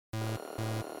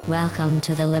Welcome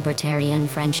to the Libertarian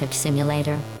Friendship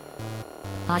Simulator.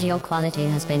 Audio quality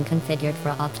has been configured for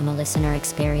optimal listener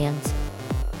experience.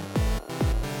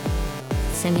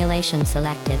 Simulation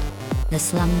selected. The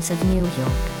slums of New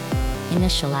York.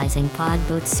 Initializing pod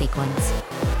boot sequence.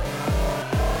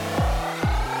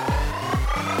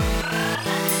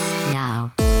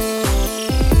 Now.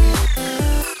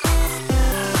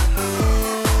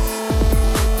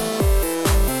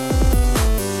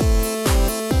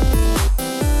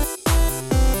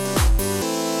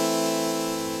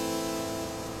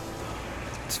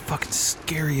 It's fucking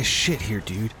scary as shit here,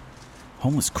 dude.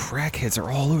 Homeless crackheads are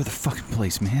all over the fucking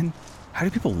place, man. How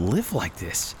do people live like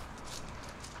this?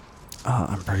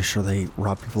 I'm pretty sure they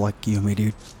rob people like you and me,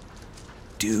 dude.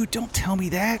 Dude, don't tell me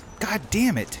that. God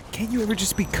damn it. Can't you ever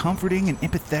just be comforting and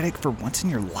empathetic for once in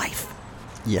your life?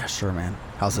 Yeah, sure, man.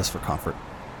 How's this for comfort?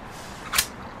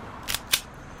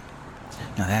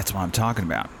 Now that's what I'm talking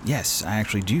about. Yes, I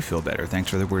actually do feel better. Thanks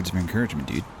for the words of encouragement,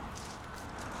 dude.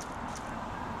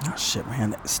 Oh, shit,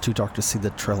 man. It's too dark to see the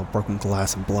trail of broken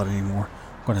glass and blood anymore.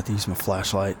 I'm gonna have to use my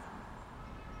flashlight.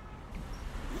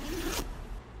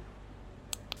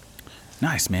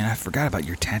 Nice, man. I forgot about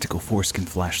your tactical foreskin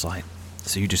flashlight.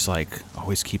 So you just,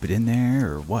 always keep it in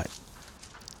there, or what?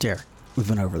 Derek, we've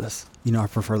been over this. You know I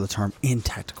prefer the term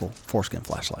in-tactical foreskin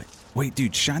flashlight. Wait,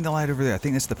 dude, shine the light over there. I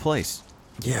think that's the place.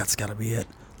 Yeah, it's gotta be it.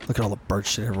 Look at all the bird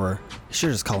shit everywhere. He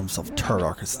should've just called himself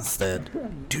Turdarchus instead.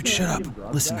 Dude, shut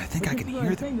up. Listen, I think I can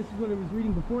hear them. This is what I was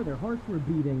reading before. Their hearts were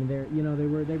beating. They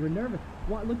were nervous.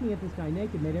 Looking at this guy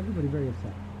naked made everybody very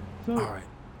upset. So, Alright,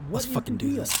 let's fucking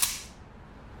do this.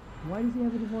 Why does he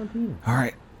have a Valentina?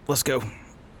 Alright, let's go.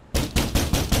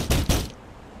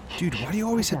 Dude, why do you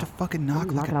always have to fucking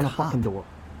knock like a cop? Door.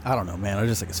 I don't know, man. I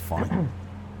just think it's funny.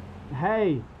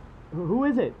 Hey, who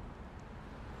is it?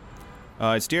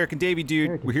 It's Derek and Davey, dude.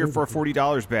 Derek and We're here Davey, for our dude.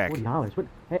 $40 back. $40. What?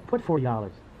 Hey, put $40.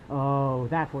 Oh,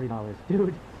 that $40,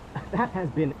 dude. That has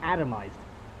been atomized.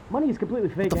 Money is completely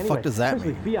fake the anyway. fuck does that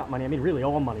Especially mean? fiat money. I mean, really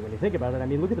all money when you think about it. I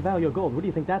mean, look at the value of gold. What do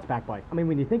you think that's backed by? I mean,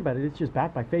 when you think about it, it's just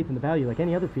backed by faith in the value like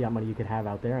any other fiat money you could have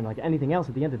out there. And like anything else,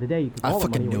 at the end of the day, you can I call it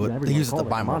fucking money. knew it. whatever They you use it wanna to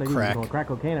call buy more commodity, you can crack. call it crack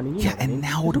cocaine. I mean, you Yeah, know what I and mean?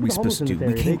 now what do Look we at the homeless supposed to in do? this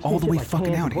We area. came They all the way shit like fucking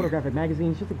cans out and here. photographic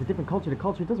magazines. Just like the different culture to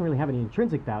culture. It doesn't really have any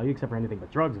intrinsic value except for anything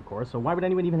but drugs, of course. So why would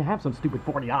anyone even have some stupid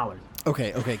 $40?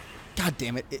 Okay. God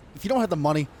damn it. If you don't have the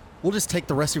money, we'll just take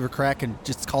the rest of your crack and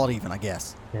just call it even, I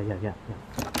guess. Yeah.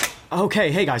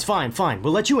 Okay, hey guys, fine.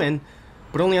 We'll let you in,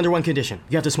 but only under one condition.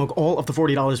 You have to smoke all of the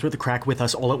 $40 worth of crack with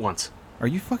us all at once. Are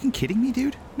you fucking kidding me,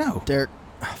 dude? No. Derek,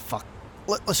 fuck.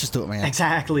 Let's just do it, man.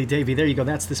 Exactly, Davey. There you go.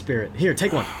 That's the spirit. Here,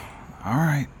 take one.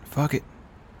 Alright, fuck it.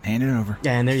 Hand it over.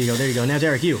 Yeah, and there you go. Now,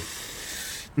 Derek, you.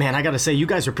 Man, I gotta say, you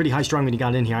guys were pretty high-strung when you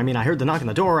got in here. I mean, I heard the knock on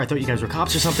the door. I thought you guys were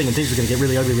cops or something, and things were gonna get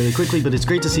really ugly really quickly, but it's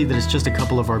great to see that it's just a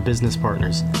couple of our business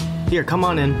partners. Here, come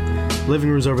on in. Living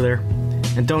room's over there.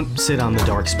 And don't sit on the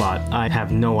dark spot. I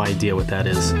have no idea what that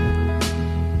is.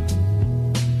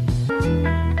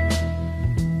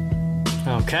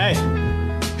 Okay.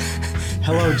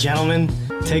 Hello, gentlemen.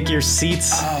 Take your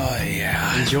seats. Oh,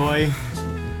 yeah. Enjoy.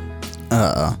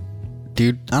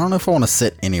 Dude, I don't know if I want to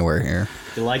sit anywhere here.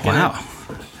 You liking Wow.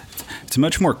 It's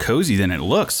much more cozy than it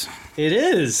looks. it?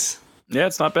 It is. Yeah,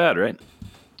 it's not bad, right?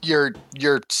 You're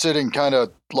sitting kind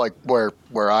of like where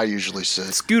I usually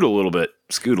sit. Scoot a little bit.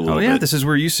 Oh, yeah? This is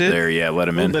where you sit? There, yeah, let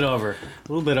him A in.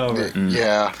 little bit over.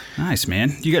 Yeah. Nice,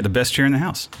 man. You got the best chair in the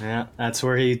house. Yeah, that's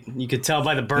where you could tell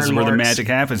by the burn This is where the marks, magic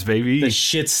happens, baby. the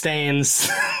shit stains,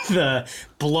 the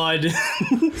blood,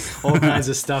 all kinds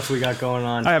of stuff we got going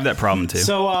on. I have that problem, too.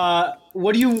 So,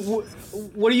 what are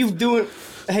you doing?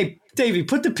 Hey, Davey,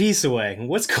 put the piece away.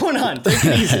 What's going on? Take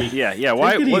it easy. Yeah.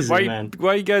 Why Take it easy, man.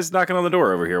 are you guys knocking on the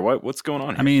door over here? What's going on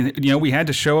here? I mean, we had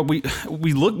to show up. We've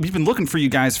been looking for you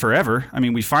guys forever. I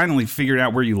mean, we finally figured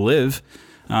out where you live.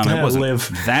 It wasn't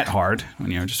that hard.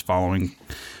 Just following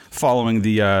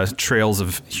the trails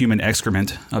of human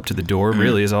excrement up to the door.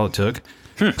 Really is all it took.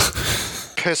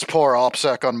 Piss poor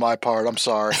OPSEC on my part. I'm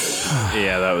sorry.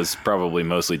 Yeah, that was probably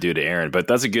mostly due to Aaron, but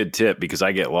that's a good tip because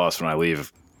I get lost when I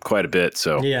leave quite a bit.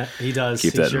 So Yeah, he does.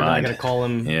 Keep He's that in your guy. mind. I gotta call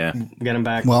him. Yeah. Get him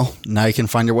back. Well, now you can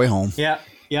find your way home. Yeah.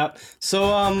 So,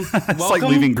 It's welcome. like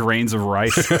leaving grains of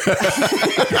rice,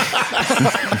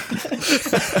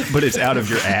 but it's out of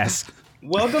your ass.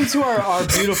 Welcome to our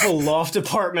beautiful loft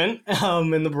apartment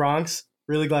in the Bronx.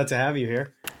 Really glad to have you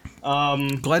here.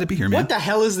 Glad to be here, man. What the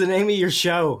hell is the name of your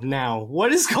show now?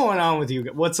 What is going on with you?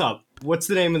 What's up? What's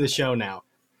the name of the show now?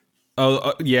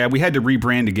 Oh, yeah, we had to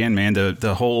rebrand again, man.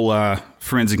 The whole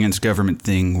Friends Against Government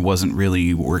thing wasn't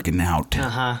really working out.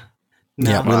 No.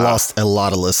 Yeah, we lost a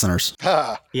lot of listeners.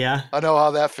 Ha, Yeah. I know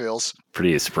how that feels.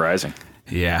 pretty surprising.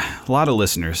 Yeah, a lot of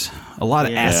listeners, a lot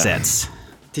of assets.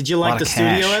 Did you like the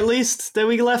studio at least that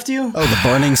we left you? Oh, the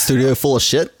burning studio full of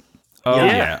shit? Oh,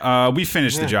 yeah. We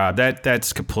finished the job.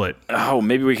 That's kaput. Oh,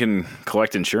 maybe we can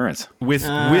collect insurance. With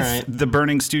the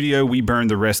burning studio, we burned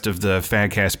the rest of the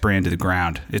Fadcast brand to the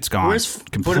ground. It's gone. What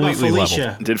Completely about Felicia?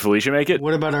 leveled. Did Felicia make it?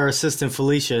 What about our assistant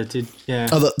Felicia?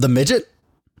 Oh, the midget?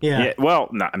 Yeah. Well,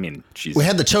 no, I mean, she's. We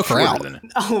had to choke her out.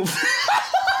 Oh.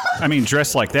 I mean,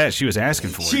 dressed like that, she was asking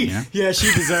for it. You know? Yeah,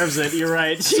 she deserves it. You're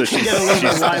right. She can get a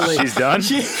little bit wily. She's done?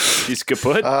 She's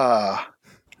kaput? Well,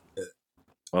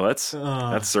 that's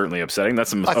certainly upsetting. That's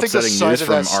some upsetting news from our past. I think the site of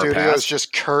that studio is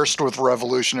just cursed with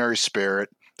revolutionary spirit.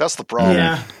 That's the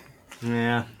problem.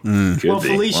 Yeah. Well,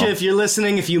 Felicia, if you're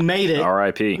listening, if you made it,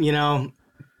 R.I.P. You know,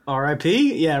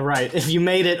 R.I.P. Yeah, right. If you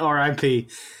made it, R.I.P.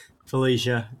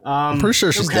 Felicia. I'm pretty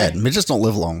sure she's dead. Midgets don't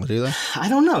live long, do they? I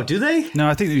don't know. Do they? No,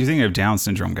 I think you're thinking of Down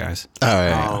syndrome guys.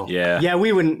 Oh, yeah. Yeah,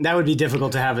 we wouldn't. That would be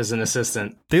difficult to have as an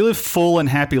assistant. They live full and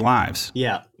happy lives.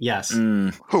 Yeah. Yes.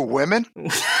 Who, women?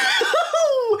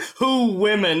 Who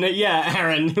women? Yeah,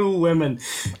 Aaron. Who women?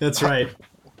 That's right.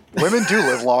 Women do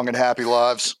live long and happy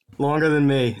lives. Longer than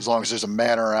me. As long as there's a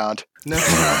man around. No.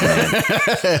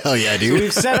 Hell yeah, dude. So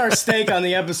we've set our stake on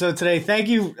the episode today. Thank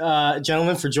you,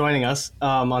 gentlemen, for joining us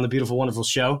on the beautiful, wonderful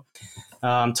show.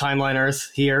 Timeline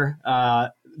Earth here.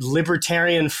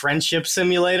 Libertarian Friendship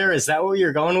Simulator. Is that what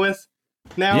you're going with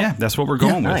now? Yeah, that's what we're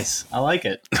going with. Nice. I like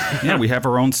it. Yeah, we have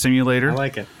our own simulator. I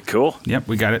like it. Cool. Yep,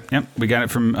 we got it. Yep, we got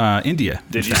it from India.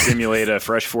 Did you simulate a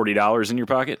fresh $40 in your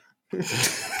pocket? Hey,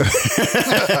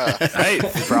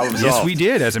 problem solved. Yes, we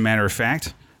did, as a matter of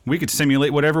fact. We could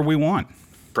simulate whatever we want.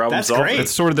 Problem solved. Great.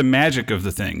 That's sort of the magic of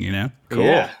the thing, you know? Cool.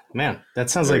 Yeah, man. That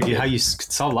sounds like how you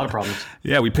solve a lot of problems.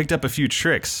 Yeah, we picked up a few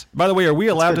tricks. By the way, are we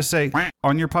allowed to say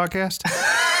on your podcast?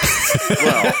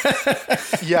 Well,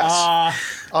 yes.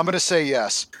 I'm going to say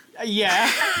yes.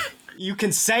 Yeah. You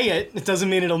can say it. It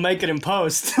doesn't mean it'll make it in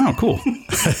post. Oh, cool.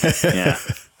 Yeah.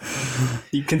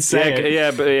 You can say it. Yeah,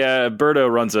 but Berto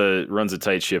runs a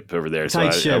tight ship over there,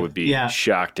 Tight so ship, I would be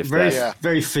shocked if Very, that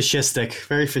very fascistic.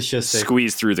 Very fascistic.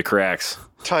 squeezed through the cracks.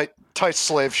 Tight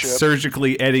slave ship.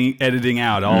 Surgically editing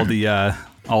out all the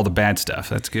bad stuff.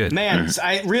 That's good. Man,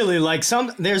 I really like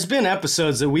there's been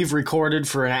episodes that we've recorded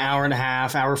for an hour and a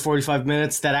half, hour 45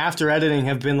 minutes that after editing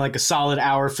have been like a solid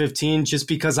hour 15 just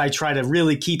because I try to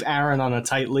really keep Aaron on a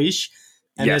tight leash.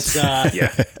 And Yes. it's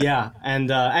and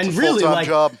really Full-time like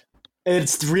job.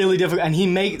 it's really difficult. And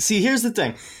here's the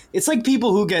thing. It's like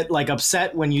people who get like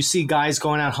upset when you see guys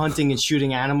going out hunting and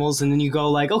shooting animals, and then you go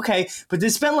like, okay, but they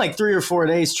spent like 3 or 4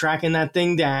 days tracking that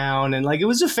thing down, and like it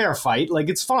was a fair fight. Like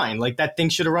it's fine. Like that thing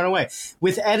should have run away.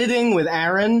 With editing with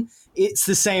Aaron, it's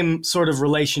the same sort of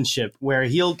relationship where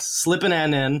he'll slip an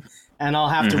N in, and I'll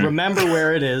have to remember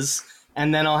where it is.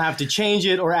 And then I'll have to change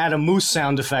it or add a moose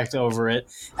sound effect over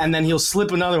it. And then he'll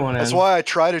slip another one in. That's why I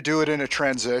try to do it in a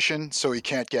transition so he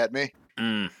can't get me.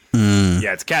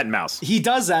 Yeah, it's cat and mouse. He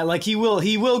does that. Like he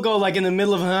will go like in the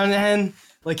middle of an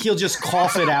like he'll just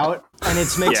cough it out. And it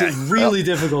makes it really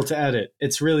difficult to edit.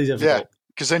 It's really difficult. Yeah,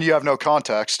 because then you have no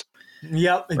context.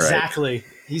 Yep, exactly. Right.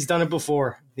 He's done it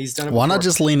before. Why not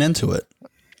just lean into it?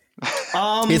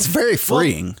 It's very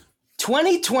freeing. Well,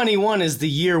 2021 is the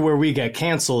year where we get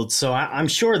canceled, so I'm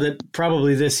sure that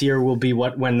probably this year will be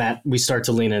when we start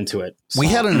to lean into it. So, we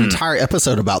had an entire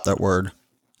episode about that word.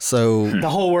 So the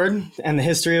whole word and the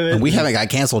history of it. And we haven't got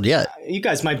canceled yet. You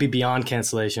guys might be beyond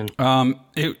cancellation.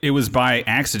 It was by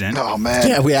accident. Oh man.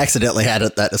 Yeah, we accidentally had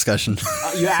that discussion.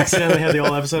 You accidentally had the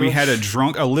whole episode. We had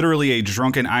literally a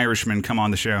drunken Irishman come on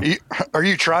the show. Are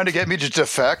you trying to get me to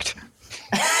defect?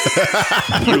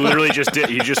 You literally just did.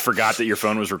 You just forgot that your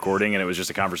phone was recording, and it was just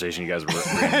a conversation you guys were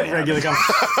regular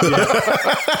conversation.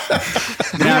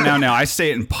 No. I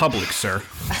say it in public, sir,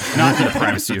 not in the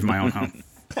privacy of my own home.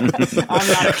 I'm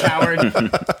not a coward.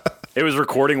 It was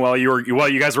recording while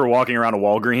you guys were walking around a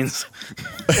Walgreens.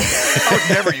 I would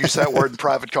never use that word in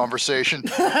private conversation.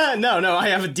 No, I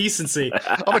have a decency.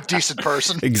 I'm a decent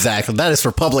person. Exactly. That is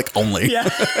for public only. Yeah.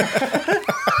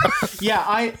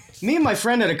 Yeah, me and my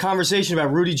friend had a conversation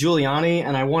about Rudy Giuliani,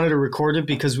 and I wanted to record it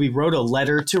because we wrote a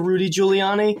letter to Rudy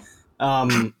Giuliani,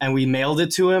 and we mailed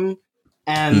it to him.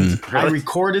 And I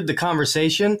recorded the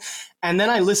conversation, and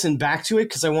then I listened back to it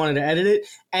because I wanted to edit it,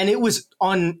 and it was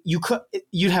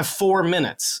you'd have 4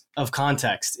 minutes of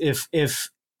context if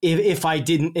I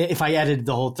edited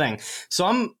the whole thing. So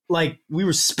I'm like, we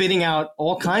were spitting out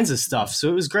all kinds of stuff, so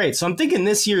it was great. So I'm thinking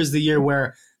this year is the year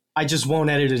where I just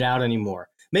won't edit it out anymore.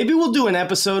 Maybe we'll do an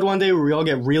episode one day where we all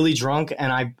get really drunk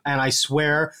and I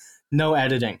swear no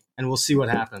editing. and we'll see what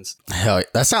happens. Hell,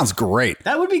 that sounds great.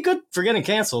 That would be good for getting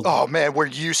canceled. Oh man, where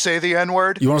you say the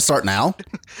N-word, You want to start now?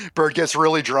 Bird gets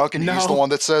really drunk and No. he's the one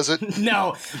that says it.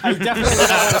 No, I definitely don't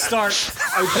want to start.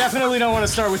 I definitely don't want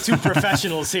to start with two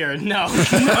professionals here. No.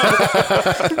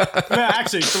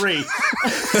 Actually, three.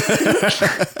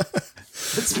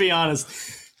 Let's be honest.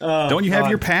 Don't you have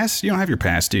your pass? You don't have your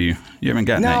pass, do you? You haven't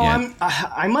gotten that yet.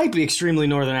 I might be extremely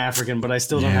Northern African, but I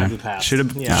still don't have the pass. Should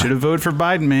have voted for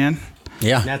Biden, man.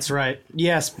 Yeah. That's right.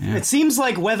 Yes. Yeah. It seems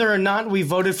like whether or not we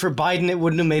voted for Biden, it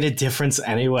wouldn't have made a difference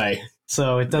anyway.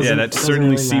 So it doesn't. Yeah, that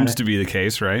certainly really seems to be the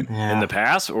case, right? Yeah. In the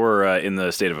past or in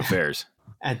the state of affairs?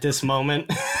 At this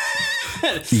moment.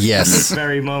 Yes. This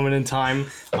very moment in time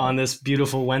on this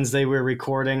beautiful Wednesday we're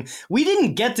recording. We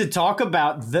didn't get to talk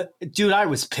about dude, I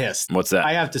was pissed. What's that?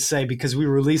 I have to say, because we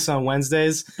release on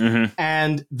Wednesdays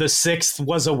and the 6th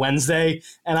was a Wednesday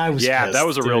and I was pissed, that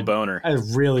was a real boner. I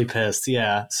was really pissed.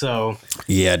 Yeah. So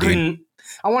yeah, dude.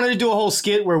 I wanted to do a whole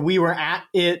skit where we were at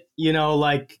it,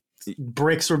 like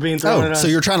bricks were being thrown at us. So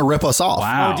you're trying to rip us off.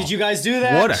 Wow. Oh, did you guys do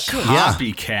that? What a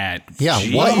copycat. Yeah,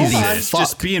 Jesus. what the fuck?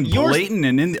 Just being blatant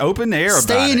and in the open air about it.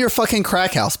 Stay in your fucking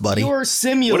crack house, buddy. Your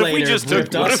simulator. What if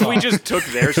we just took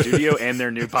their studio and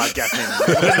their new podcast name? It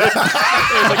was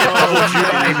like a double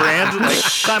Jubilee brand. Like,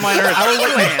 Timeliner. I would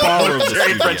like to borrow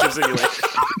Terry Friendship Simulation.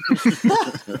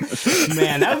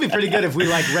 Man, that would be pretty good if we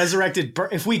resurrected.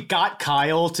 If we got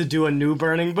Kyle to do a new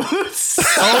Burning Boots.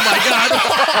 Oh my god!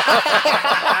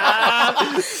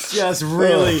 Just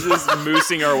really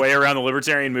moosing our way around the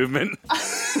libertarian movement.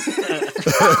 Just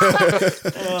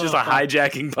a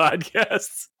hijacking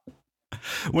podcast.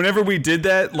 Whenever we did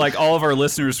that, all of our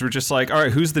listeners were just like, all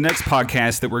right, who's the next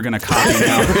podcast that we're going to copy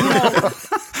now?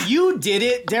 You did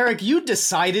it, Derek. You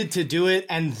decided to do it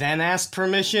and then asked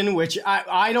permission, which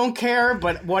I don't care.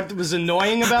 But what was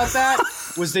annoying about that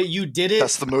was that you did it.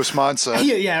 That's the moose mindset.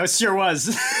 Yeah, it sure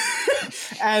was.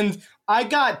 And I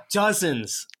got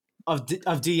dozens of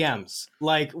DMs.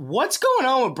 What's going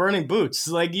on with Burning Boots?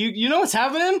 You know what's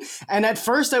happening? And at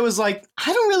first I was like,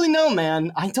 I don't really know,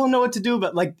 man. I don't know what to do.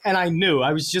 But and I knew.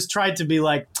 I was just trying to be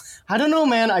like, I don't know,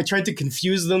 man. I tried to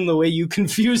confuse them the way you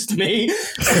confused me.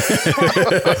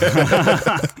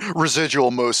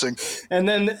 Residual moosing. And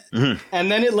then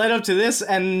it led up to this.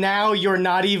 And now you're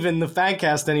not even the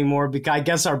Fagcast anymore because I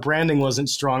guess our branding wasn't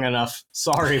strong enough.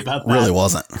 Sorry about that. Really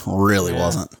wasn't.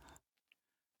 Wasn't.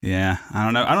 Yeah, I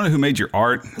don't know who made your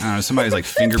art. I don't know, somebody's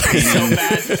finger painting. So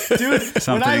bad. Dude,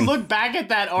 when I look back at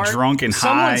that art, drunk and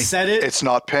someone high. said it. It's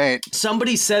not paint.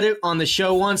 Somebody said it on the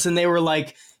show once, and they were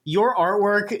like, your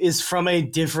artwork is from a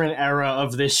different era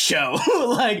of this show.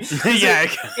 Yeah,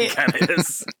 it kind of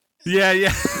is. Yeah.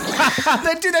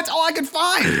 Dude, that's all I could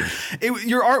find.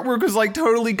 Your artwork was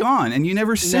totally gone, and you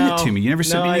never sent it to me. You never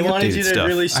sent me any updated stuff.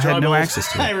 Really I had no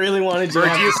access to it. I really wanted you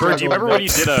to Bird, do you remember when you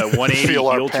did a 180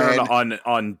 heel turn pain.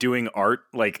 on doing art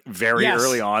very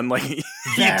early on? You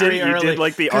Very did early.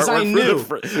 the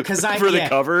artwork for the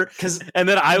cover. And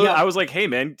then I was like, hey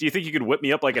man, do you think you could whip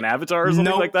me up an avatar or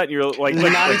something like that? And you're like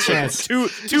not a chance. 2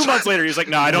 months later, he's like,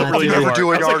 no, I don't really never do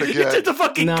doing art You again. did the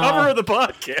fucking cover of the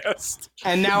podcast.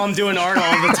 And now I'm doing art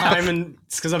all the time, and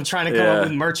it's because I'm trying to come up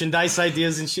with merchandise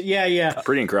ideas and shit. Yeah.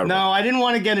 Pretty incredible. No, I didn't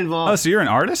want to get involved. Oh, so you're an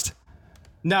artist?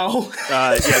 No.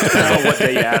 Yeah, depends on what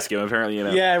day you ask him, apparently,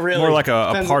 Yeah, really. More like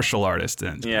a partial artist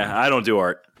then. Yeah, I don't do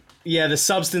art. Yeah, the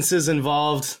substances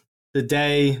involved, the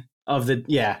day of the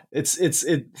it's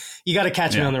you got to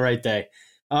catch me on the right day.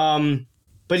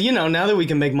 But now that we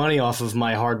can make money off of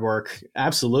my hard work,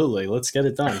 absolutely, let's get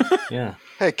it done. Yeah.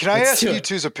 Hey, can I ask you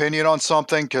two's opinion on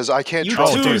something? Because I can't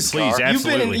trust dude, this please, car.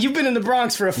 absolutely. You've been in the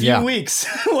Bronx for a few weeks.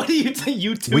 What do you think?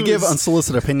 You two. We give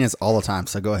unsolicited opinions all the time,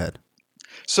 so go ahead.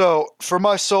 So for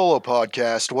my solo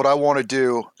podcast, what I want to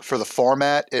do for the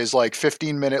format is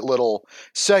 15-minute little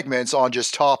segments on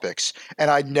just topics,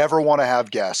 and I never want to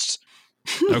have guests.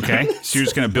 Okay, so you're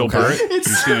just gonna Bill Burr it? You're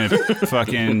just gonna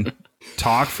fucking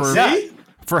talk for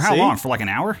how long? For an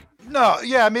hour? No,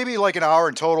 yeah, maybe an hour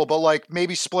in total, but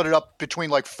maybe split it up between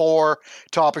 4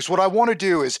 topics. What I want to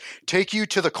do is take you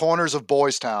to the corners of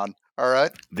Boys Town. All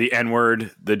right, the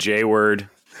N-word, the J-word.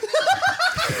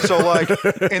 So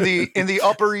in the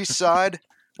Upper East Side,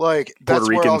 that's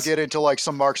where I'll get into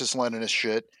some Marxist-Leninist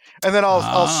shit. And then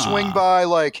I'll swing by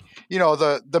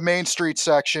the Main Street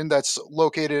section that's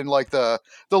located in the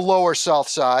lower South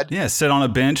Side. Yeah, sit on a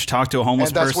bench, talk to a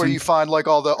homeless person. And that's where you find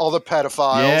all the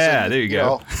pedophiles. Yeah, and, there you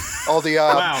go. All the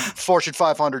Fortune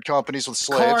 500 companies with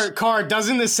slaves. Car,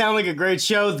 doesn't this sound like a great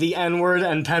show? The N-word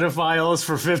and pedophiles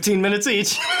for 15 minutes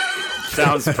each.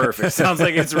 Sounds perfect. Sounds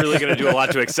like it's really going to do a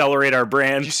lot to accelerate our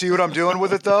brand. You see what I'm doing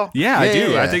with it, though? Yeah, I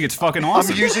do. I think it's fucking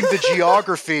awesome. I'm using the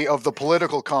geography of the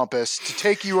political compass to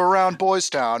take you around Boys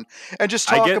Town and just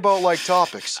talk about like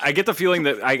topics. I get the feeling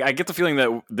that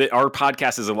that our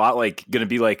podcast is a lot like going to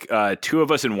be like two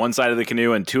of us in one side of the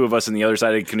canoe and two of us in the other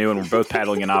side of the canoe, and we're both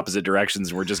paddling in opposite directions,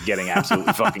 and we're just getting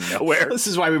absolutely fucking nowhere. This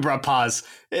is why we brought Paz.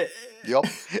 Yep.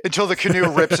 Until the canoe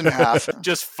rips in half.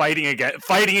 Just fighting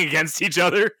against each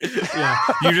other. Yeah.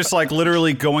 You're just like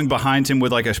literally going behind him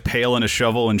with like a pail and a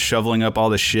shovel and shoveling up all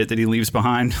the shit that he leaves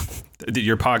behind that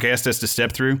your podcast has to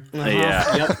step through.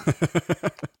 Yeah.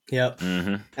 Yep.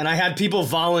 Mm-hmm. And I had people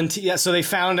volunteer. Yeah, so they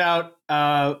found out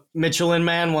Michelin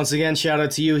Man, once again, shout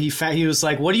out to you. He was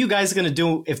like, what are you guys going to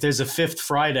do if there's a fifth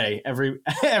Friday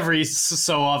every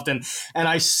so often? And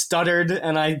I stuttered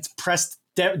and I pressed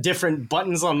different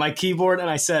buttons on my keyboard and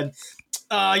I said,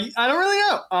 I don't really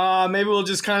know. Maybe we'll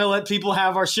just kind of let people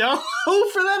have our show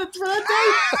for that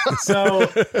day. So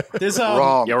there's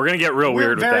wrong. Yeah, we're gonna get real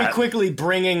weird with that. Very quickly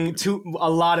bringing a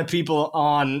lot of people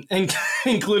on,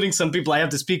 including some people I have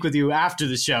to speak with you after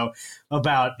the show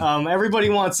about. Everybody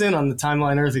wants in on the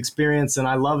Timeline Earth experience, and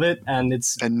I love it. And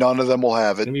none of them will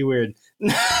have it. It'll be weird.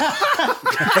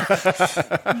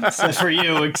 So for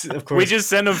you, of course. We just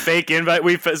send them fake invite.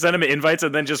 We send them invites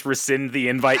and then just rescind the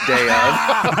invite day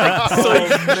of.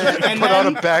 And put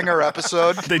on a banger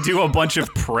episode. They do a bunch of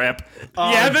prep.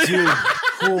 Dude,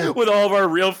 cool. With all of our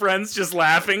real friends just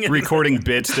laughing. Recording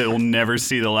bits that will never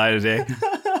see the light of day.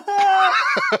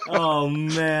 Oh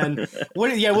man!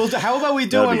 How about we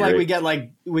do That'd one be like great.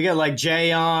 we get like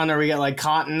Jay on, or we get like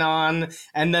Cotton on,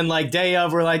 and then like day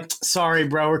of we're like, sorry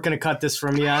bro, we're gonna cut this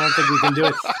from you. I don't think we can do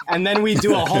it. And then we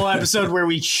do a whole episode where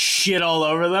we shit all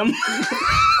over them.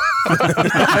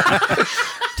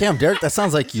 Damn, Derek, that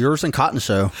sounds like yours and Cotton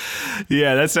show.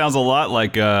 Yeah, that sounds a lot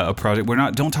like a project.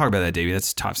 Don't talk about that, Davey.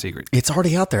 That's top secret. It's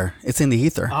already out there. It's in the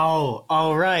ether.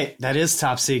 Oh, right. That is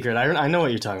top secret. I know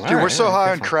what you're talking about. Dude, All we're right, so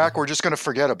high on crack, we're just going to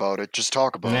forget about it. Just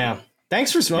talk about Yeah. it.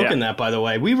 Thanks for smoking that, by the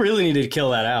way. We really needed to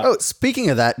kill that out. Oh, speaking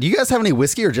of that, do you guys have any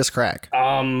whiskey or just crack?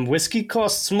 Whiskey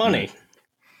costs money.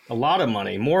 A lot of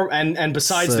money. More and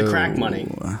besides the crack money.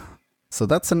 So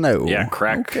that's a no. Yeah,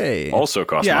 crack also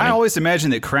costs money. I always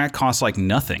imagine that crack costs like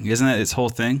nothing. Isn't that its whole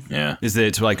thing? Yeah. Is that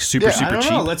it's like super I don't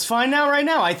cheap? know. Let's find out right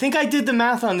now. I think I did the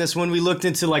math on this when we looked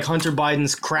into like Hunter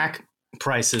Biden's crack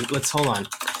prices. Hold on.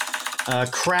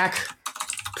 Crack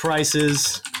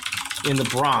prices in the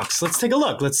Bronx. Let's take a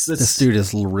look. This dude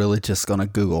is really just going to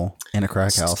Google in a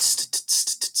crack house.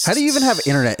 How do you even have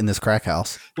internet in this crack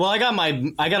house? Well, I got a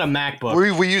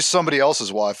MacBook. We use somebody else's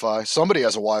Wi-Fi. Somebody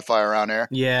has a Wi-Fi around here.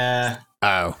 Yeah.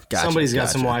 Oh, gotcha. Somebody's got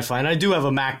some Wi-Fi, and I do have a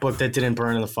MacBook that didn't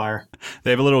burn in the fire. They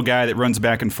have a little guy that runs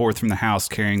back and forth from the house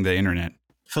carrying the internet.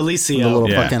 Felicio. The little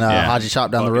fucking Haji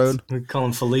shop down the road. We call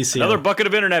him Felicio. Another bucket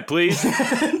of internet, please.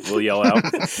 We'll yell out.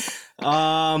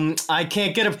 I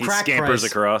can't get a crack he scampers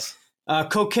price. across.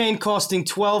 Cocaine costing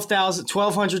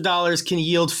 $1,200 can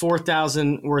yield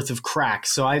 $4,000 worth of crack.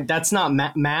 So that's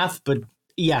not math, but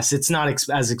yes, it's not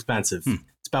as expensive.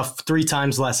 It's about 3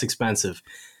 times less expensive.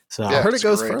 So I heard it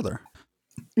goes further.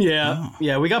 Yeah,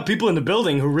 we got people in the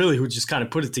building who just kind of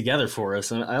put it together for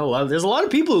us, and there's a lot of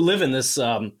people who live in this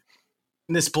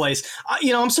this place.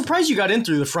 I'm surprised you got in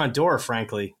through the front door.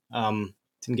 Frankly,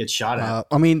 didn't get shot at.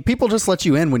 I mean, people just let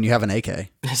you in when you have an AK.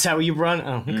 Is that what you run?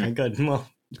 Oh, okay, good. Well,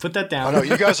 put that down. I know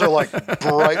you guys are like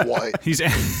bright white. He's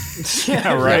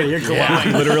yeah, right. You're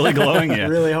glowing, literally glowing. Yeah,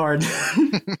 really hard.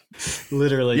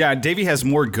 Literally. Yeah, Davey has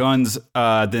more guns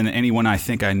than anyone I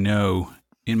think I know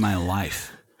in my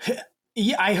life.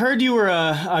 Yeah, I heard you were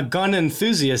a gun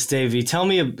enthusiast, Davey. Tell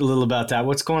me a little about that.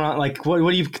 What's going on? Like, what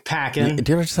are you packing?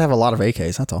 Dude, I just have a lot of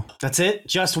AKs, that's all. That's it?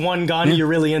 Just one gun? Yeah. You're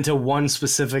really into one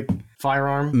specific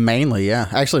firearm? Mainly, yeah.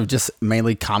 Actually, just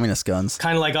mainly communist guns.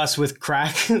 Kind of like us with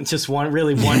crack. Just one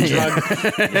drug.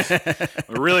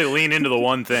 We really lean into the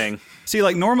one thing. See,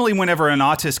 like normally whenever an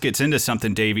autist gets into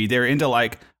something, Davey, they're into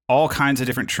like all kinds of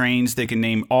different trains. They can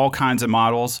name all kinds of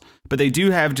models, but they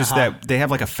do have just that. They have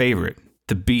like a favorite.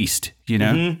 The Beast, you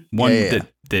know, one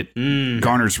that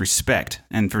garners respect,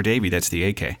 and for Davey, that's the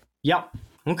AK. Yep.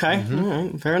 Okay. All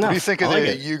right. Fair enough. What do you think of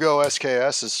the Yugo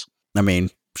SKSs? I mean,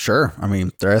 sure. I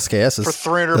mean, they're SKSs for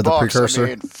 $300. Precursor. I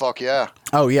mean, fuck yeah.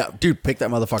 Oh yeah, dude, pick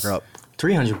that motherfucker up.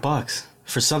 $300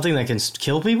 for something that can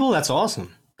kill people. That's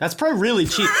awesome. That's probably really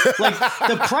cheap. Like,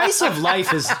 the price of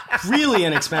life is really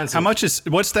inexpensive.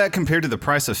 What's that compared to the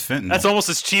price of fentanyl? That's almost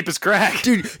as cheap as crack.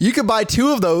 Dude, you could buy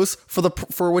 2 of those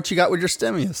for what you got with your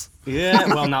stimulus. Yeah,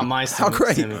 well, not my stimulus.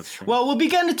 How great. Well, we'll be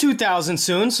getting to 2,000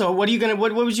 soon. So what are you going to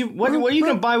what are you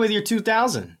going to buy with your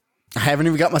 2,000? I haven't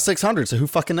even got my 600, so who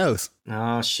fucking knows?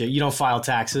 Oh shit! You don't file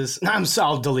taxes.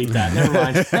 I'll delete that. Never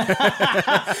mind.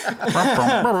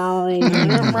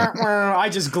 I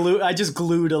just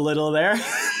glued a little there.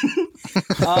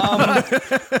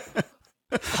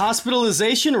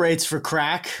 Hospitalization rates for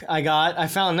crack. I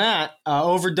found that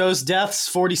overdose deaths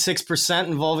 46%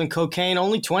 involving cocaine,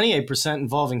 only 28%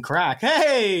 involving crack.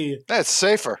 Hey, that's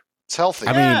safer. It's healthy.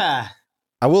 I mean,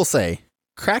 I will say,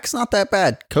 crack's not that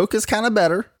bad. Coke is kind of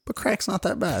better. But crack's not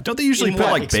that bad. Don't they usually put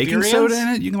like baking soda in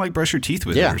it? You can like brush your teeth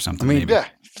with it or something. I mean, maybe. Yeah,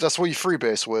 that's what you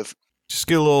freebase with. Just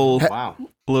get a little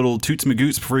toots and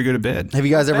magoots before you go to bed. Have you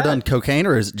guys ever done cocaine,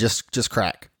 or is it just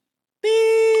crack?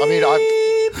 I mean,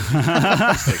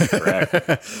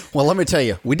 Well, let me tell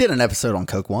you, we did an episode on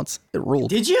coke once. It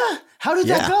ruled. Did you? How did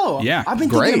that go? Yeah, I've been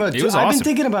great. thinking about. It was I've awesome. been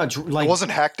thinking about like. It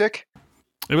wasn't hectic.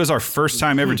 It was our first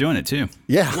time ever doing it too.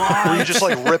 Yeah. Were you just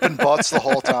like ripping butts the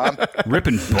whole time?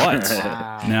 Ripping butts.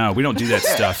 No, we don't do that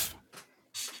stuff.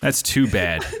 That's too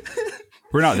bad.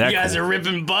 We're not that. You guys cool. are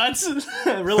ripping butts.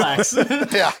 Relax.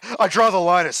 Yeah, I draw the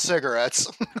line at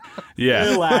cigarettes.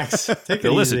 Yeah. Relax. Take it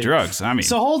Illicit easy. drugs. I mean.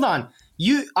 So hold on.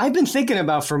 I've been thinking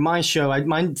about for my show.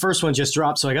 My first one just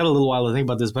dropped, so I got a little while to think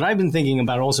about this. But I've been thinking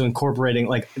about also incorporating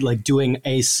like doing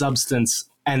a substance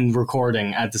and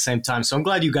recording at the same time. So I'm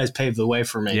glad you guys paved the way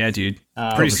for me. Yeah, dude.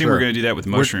 Pretty soon sure. we're going to do that with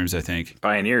mushrooms, I think.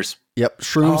 Pioneers. Yep.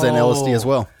 Shrooms and LSD as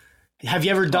well. Have you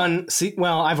ever done? See,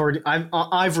 well,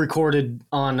 I've recorded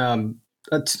on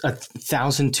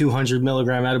 1,200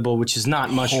 milligram edible, which is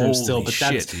not mushroom still, Holy but shit,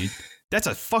 that's dude. That's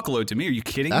a fuckload to me. Are you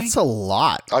kidding me? That's a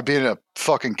lot. I'd be in a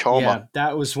fucking coma. yeah.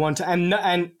 That was one time,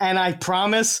 and I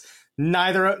promise.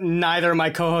 Neither of my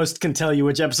co-hosts can tell you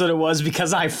which episode it was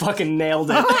because I fucking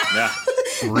nailed it. Yeah.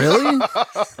 Really?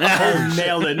 I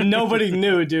nailed it. Nobody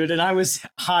knew, dude, and I was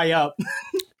high up.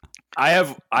 I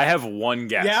have one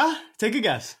guess. Yeah, take a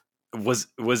guess.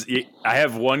 I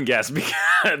have one guess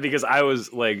because I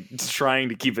was like trying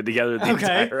to keep it together the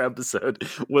entire episode.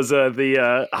 Was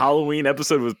the Halloween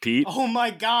episode with Pete? Oh my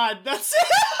god, that's it.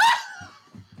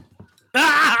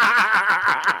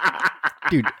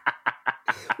 Dude.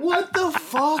 What the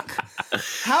fuck?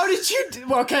 How did you do?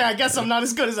 Well, okay, I guess I'm not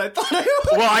as good as I thought I was.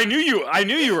 Well, I knew you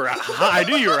were high.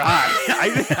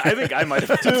 I think I might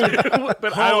have too.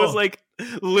 But I was like,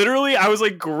 literally, I was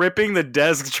like gripping the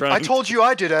desk trying. I told you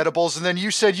I did edibles, and then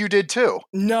you said you did too.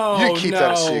 No, You keep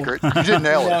that a secret. You didn't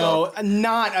nail it though. No,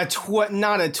 not a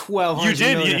 1200. You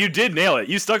did. You did nail it.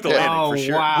 You stuck the landing for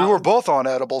sure. Wow. We were both on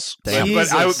edibles. Damn.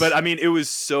 But I mean, it was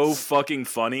so fucking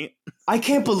funny. I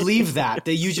can't believe that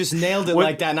you just nailed it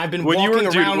like that, and I've been when you walking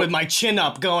were- dude, around when- with my chin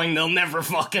up, going, "They'll never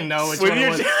fucking know which When one it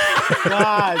you're- was."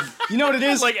 God, you know what it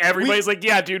is? Like everybody's like,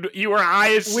 yeah, dude, you were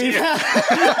high as We've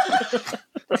shit.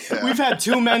 we've had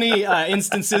too many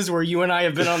instances where you and I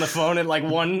have been on the phone at like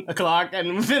 1 o'clock,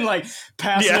 and we've been like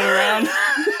passing it around.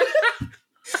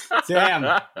 Damn!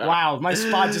 Wow, my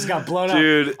spot just got blown up.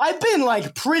 Dude. I've been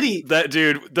like pretty. That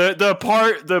dude, the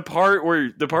part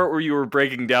where you were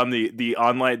breaking down the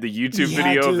YouTube Yeah,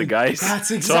 video of the dude, guys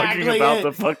that's exactly talking about it.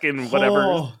 the fucking whatever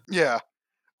Oh. Yeah.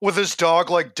 With his dog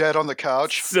like dead on the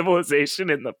couch. civilization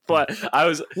in the butt.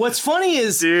 What's funny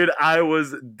is Dude, I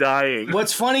was dying.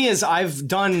 What's funny is I've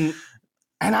done,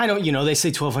 and I don't, they say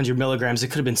 1,200 milligrams. It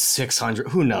could have been 600.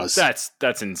 Who knows? That's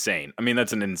insane. I mean,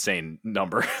 that's an insane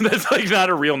number. That's like not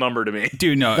a real number to me.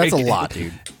 Dude, no. That's a lot,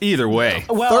 dude. Either way.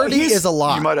 well, 30 is a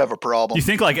lot. You might have a problem. You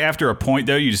think like after a point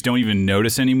though, you just don't even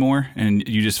notice anymore, and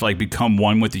you just like become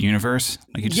one with the universe.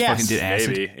 Like you just Yes. fucking did acid.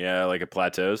 Maybe, yeah, like it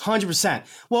plateaus. 100%.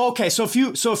 Well, okay. So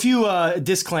a few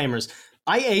disclaimers.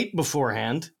 I ate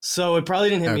beforehand, so it probably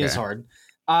didn't hit me as hard.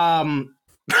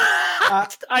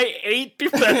 I ate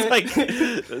before. That's like,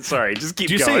 sorry, just keep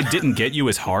Did you going. say it didn't get you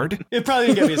as hard? It probably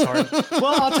didn't get me as hard.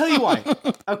 Well, I'll tell you why.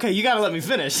 Okay, you got to let me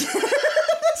finish.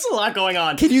 There's a lot going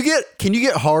on. Can you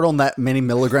get hard on that many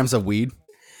milligrams of weed?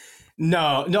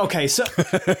 No. Okay, so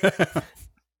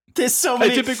there's so I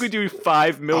many. typically do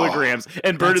 5 milligrams,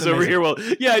 and Bert that's is over amazing. here. Well,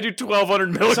 yeah, I do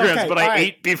 1,200 milligrams, okay, but all I right.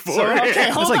 ate before. So, okay,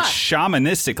 That's hold like on.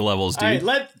 shamanistic levels, dude. All right,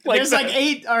 Like there's like that.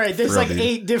 8. All right, there's Real like dude.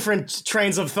 8 different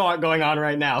trains of thought going on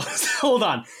right now. Hold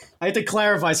on, I have to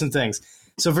clarify some things.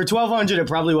 So for 1,200, it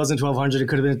probably wasn't 1,200. It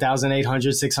could have been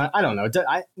 1,800, 600. I don't know.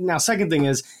 Now, second thing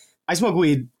is, I smoke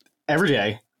weed every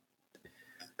day,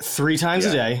 3 times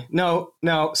a day. No,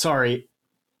 sorry,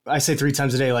 I say 3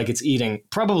 times a day like it's eating.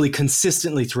 Probably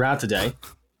consistently throughout the day.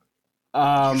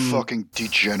 Fucking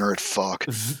degenerate fuck.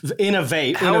 In a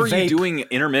vape. How in a are vape. you doing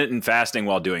intermittent fasting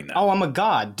while doing that? Oh, I'm a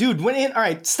god, dude. All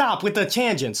right, stop with the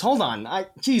tangents. Hold on,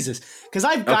 Jesus, because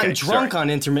I've gotten drunk on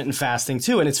intermittent fasting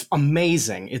too, and it's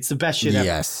amazing. It's the best shit ever.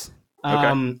 Yes.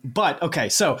 But okay,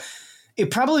 so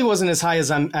it probably wasn't as high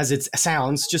as it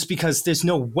sounds, just because there's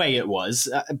no way it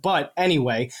was. But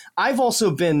anyway, I've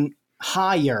also been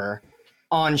higher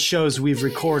on shows we've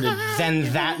recorded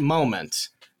than that moment.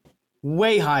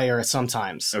 Way higher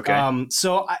sometimes. Okay.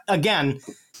 So again,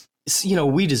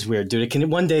 weed is weird, dude.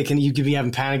 One day you could be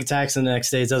having panic attacks, and the next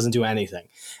day it doesn't do anything.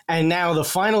 And now the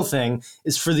final thing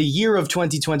is for the year of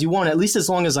 2021. At least as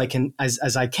long as I can,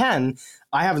 as I can,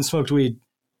 I haven't smoked weed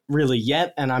really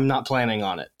yet, and I'm not planning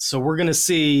on it. So we're gonna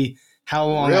see how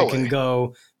long I can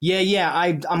go. Yeah.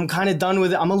 I'm kind of done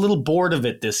with it. I'm a little bored of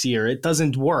it this year. It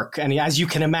doesn't work, and as you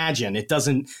can imagine, it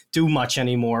doesn't do much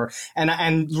anymore.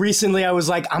 And recently, I was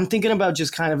like, I'm thinking about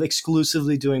just kind of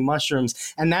exclusively doing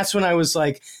mushrooms, and that's when I was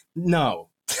like, no.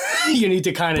 You need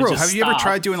to kind of just have you ever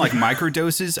tried doing like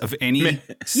microdoses of any?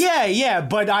 Yeah,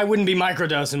 but I wouldn't be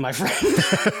microdosing, my friend.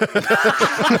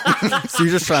 So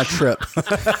you're just trying to trip.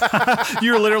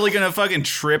 You're literally going to fucking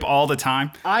trip all the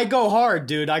time? I go hard,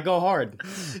 dude. I go hard.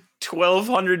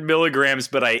 1,200 milligrams,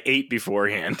 but I ate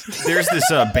beforehand. There's this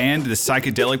band, this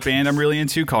psychedelic band I'm really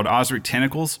into called Osric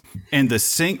Tentacles. And the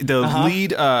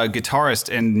lead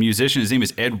guitarist and musician, his name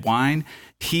is Ed Wine.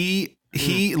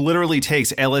 He literally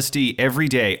takes LSD every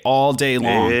day, all day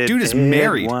long. Dude is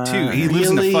married, too. He lives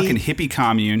in a fucking hippie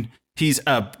commune. He's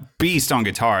a beast on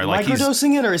guitar. Like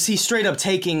microdosing it, or is he straight up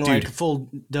taking like full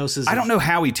doses? I don't know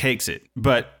how he takes it,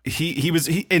 but he was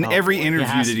in every interview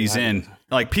that he's in.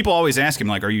 Like, people always ask him,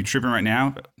 like, "Are you tripping right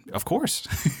now?" Of course.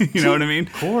 You know what I mean?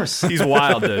 Of course. He's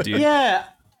wild, though, dude. Yeah.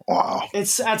 Wow.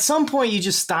 It's at some point you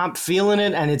just stop feeling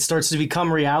it, and it starts to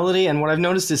become reality. And what I've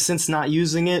noticed is, since not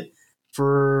using it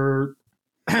for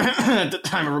at the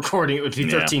time of recording, it would be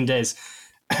 13 days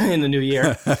in the new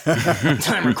year.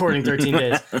 Time recording 13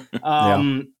 days.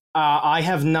 I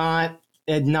have not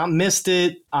missed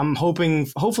it. I'm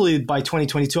hopefully by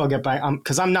 2022 I'll get back.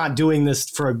 Because I'm not doing this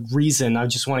for a reason. I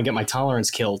just want to get my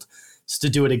tolerance killed to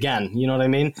do it again. You know what I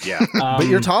mean? Yeah. But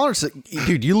your tolerance,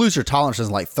 dude, you lose your tolerance in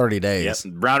like 30 days. Yes.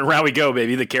 Round and round we go,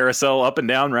 baby. The carousel up and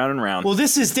down, round and round. Well,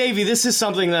 this is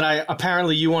something that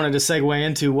apparently you wanted to segue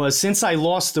into, was since I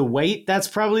lost the weight, that's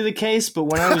probably the case. But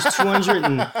when I was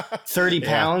 230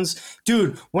 pounds,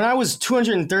 dude, when I was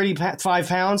 235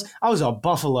 pounds, I was a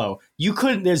buffalo.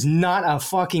 There's not a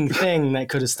fucking thing that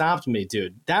could have stopped me,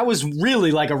 dude. That was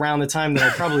really like around the time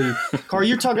that I probably, Carl,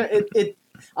 you're talking,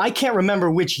 I can't remember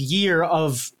which year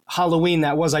of Halloween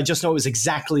that was. I just know it was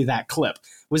exactly that clip.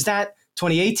 Was that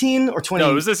 2018 or 20? No,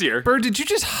 it was this year. Bird, did you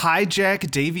just hijack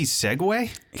Davey's segue?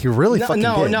 He really fucking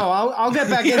did. No, I'll get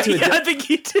back into it. Yeah, I think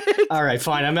he did. All right,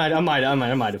 fine. I might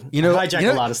have. You know, hijacked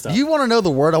a lot of stuff. You want to know the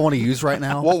word I want to use right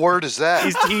now? What word is that?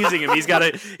 He's teasing him. He's got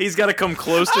to come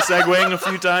close to segueing a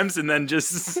few times and then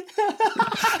just.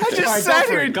 I just sat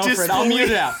here and go for it. I'll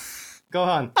mute it out. Go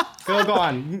on. Go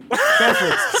on. Go for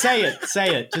it. Say it.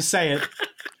 Just say it.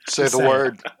 Say the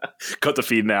word. Cut the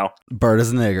feed now. Bird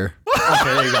is a nigger. Okay,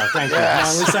 there you go. Thank you.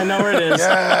 At least I know where it is.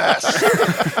 Yes.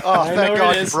 Oh, thank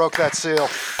God you broke that seal.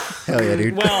 Hell yeah,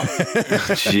 dude. Well,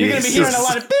 you're going to be hearing a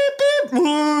lot of beep, beep,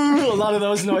 a lot of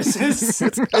those noises.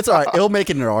 It's all right. It'll make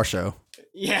it into our show.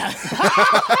 Yeah.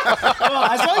 Well,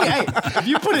 as long as, if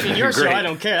you put it in your show, I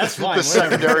don't care. That's fine. The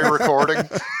secondary recording.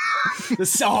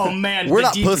 Oh man, we're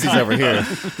not pussies over here.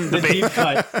 The deep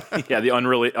cut. Yeah, the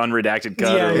unredacted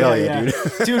cut. Yeah,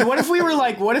 dude. What if we were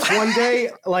like? What if one day,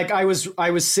 like, I was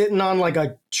sitting on like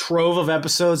a trove of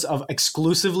episodes of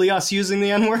exclusively us using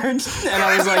the N-word, and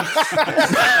I was like,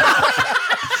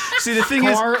 see, the thing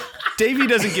is, Davey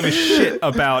doesn't give a shit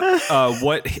about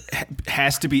what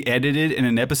has to be edited in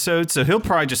an episode, so he'll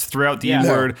probably just throw out the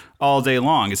N-word all day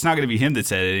long. It's not going to be him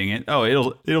that's editing it. Oh,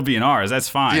 it'll be in ours. That's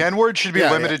fine. The N-word should be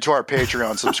limited to our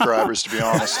Patreon subscribers, to be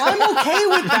honest. I'm okay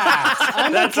with that.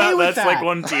 That's like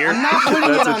one tier. I'm not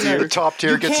putting it on there. The top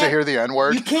tier gets to hear the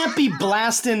N-word. You can't be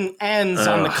blasting N's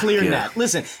on the clear net.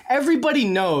 Listen, everybody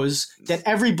knows that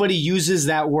everybody uses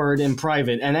that word in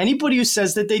private, and anybody who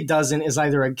says that they doesn't is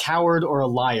either a coward or a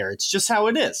liar. It's just how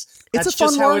it is. That's it's a fun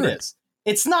just how word. it is.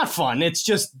 It's not fun. It's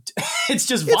just It's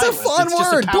violence. a fun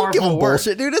word. Don't give them word.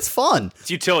 bullshit, dude. It's fun.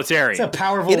 It's utilitarian. It's a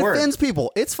powerful It word. offends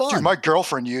people. It's fun. Dude, my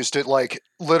girlfriend used it like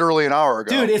literally an hour ago.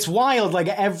 Dude, it's wild. Like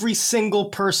every single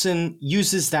person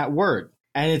uses that word,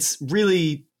 and it's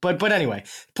really. But anyway,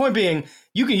 point being,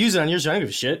 you can use it on your show. I don't give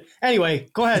a shit. Anyway,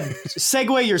 go ahead.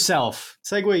 Segue yourself,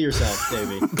 Davey.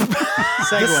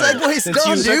 Segway's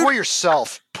done, dude. Segue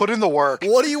yourself. Put in the work.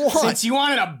 What do you want? Since you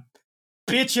wanted to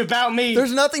bitch about me,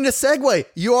 There's nothing to segue.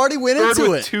 You already went into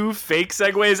with it. 2 fake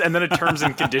segues and then a terms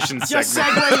and conditions just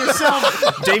segment. segue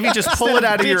yourself. Davey, just pull it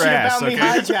out of your ass. About me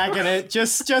Okay? hijacking it.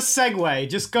 Just segue.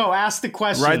 Just go. Ask the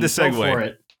question. Ride the segue. Go for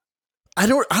it. I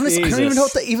don't even know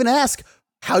what to even ask.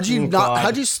 How'd you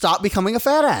how'd you stop becoming a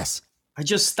fat ass? I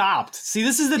just stopped. See,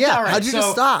 this is the Yeah, all right, how'd you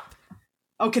just stop?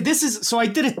 Okay, so I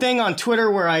did a thing on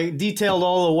Twitter where I detailed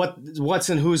all of what's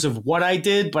and who's of what I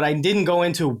did, but I didn't go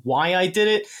into why I did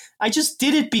it. I just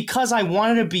did it because I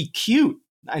wanted to be cute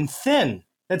and thin.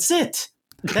 That's it.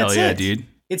 Hell yeah, dude.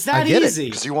 It's that easy.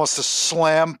 Because he wants to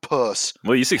slam puss.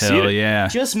 Well, you succeeded. Hell yeah.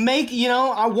 Just make,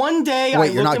 one day Wait,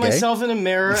 I you're looked not at gay? myself in the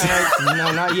mirror and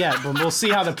no, not yet, but we'll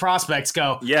see how the prospects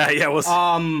go. Yeah, we'll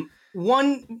see.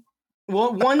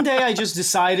 One day I just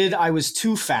decided I was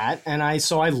too fat, and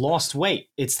so I lost weight.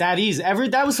 It's that easy.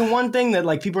 That was the one thing that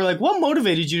like people are like, "What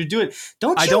motivated you to do it?"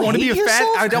 I don't want to be a fat.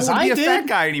 I don't want to be a did. fat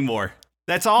guy anymore.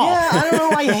 That's all. Yeah, I don't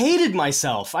know. I hated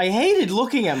myself. I hated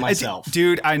looking at myself.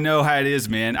 Dude, I know how it is,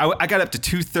 man. I got up to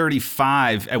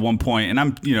 235 at one point, and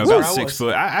I'm about 6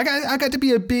 foot. I got to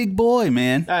be a big boy,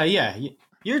 man. Yeah,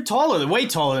 you're way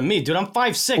taller than me, dude. I'm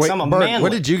 5'6". I'm a man.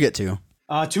 What did you get to?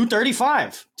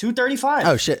 235. 235.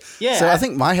 Oh shit. Yeah. So I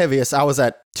think my heaviest I was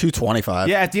at 225.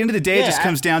 Yeah, at the end of the day, it just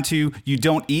comes down to you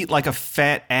don't eat like a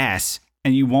fat ass,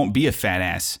 and you won't be a fat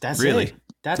ass. That's really. It.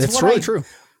 That's really true.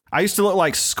 I used to look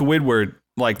like Squidward,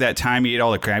 like that time he ate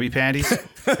all the Krabby Patties,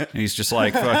 and he's just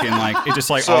like fucking like it just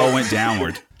like all went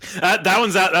downward. That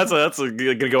one's out. That's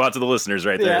gonna go out to the listeners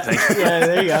right there. Thank you. Yeah,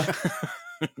 there you go.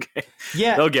 Okay.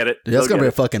 Yeah, they'll get it. Yeah, that's gonna be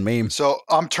a fucking meme. So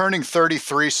I'm turning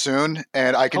 33 soon,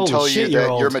 and I can tell you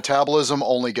that your metabolism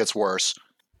only gets worse.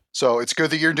 So it's good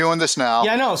that you're doing this now.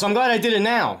 Yeah, I know. So I'm glad I did it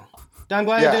now. I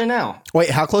did it now. Wait,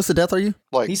 how close to death are you?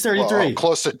 Like he's 33.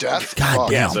 Close to death. God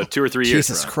damn. Yeah, so 2 or 3 years.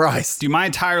 Jesus Christ. Dude, my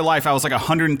entire life I was like a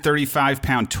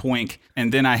 135-pound twink,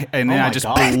 and then I just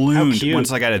God. ballooned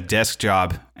once I got a desk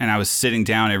job, and I was sitting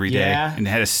down every day and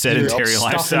had a sedentary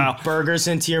lifestyle. Stuffing burgers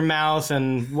into your mouth,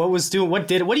 and what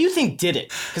do you think did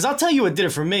it? Because I'll tell you what did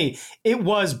it for me. It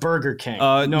was Burger King.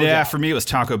 For me it was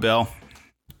Taco Bell.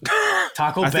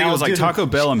 Taco Bell. I think it was like Taco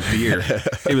Bell and beer.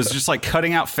 It was just like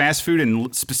cutting out fast food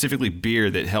and specifically beer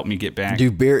that helped me get back.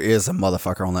 Dude, beer is a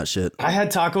motherfucker on that shit. I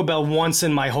had Taco Bell once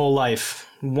in my whole life.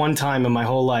 One time in my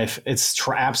whole life. It's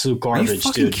absolute garbage, dude. Are you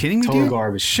fucking kidding me, Total dude?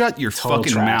 garbage. Shut your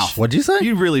fucking trash. mouth. What'd you say?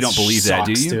 You really don't believe that,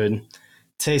 do you? Dude.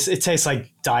 It tastes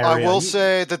like diarrhea. I will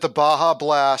say that the Baja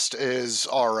Blast is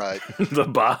all right. The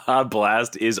Baja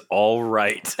Blast is all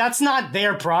right. That's not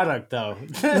their product, though.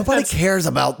 Nobody cares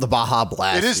about the Baja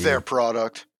Blast. It is their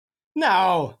product.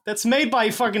 No, that's made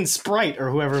by fucking Sprite or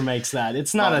whoever makes that.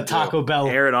 It's not a Taco Bell.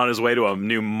 Aaron on his way to a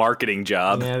new marketing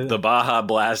job. Yeah, the Baja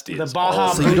Blast is. The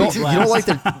Baja. So you don't like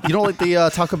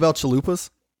the Taco Bell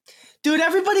chalupas? Dude,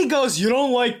 everybody goes, you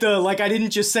don't like the, like I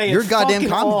didn't just say Your it goddamn fucking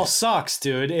comment. all sucks,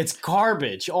 dude. It's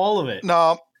garbage, all of it.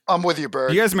 No, I'm with you,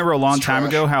 Bird. You guys remember a long time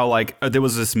ago how like there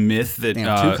was this myth that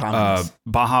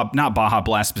not Baja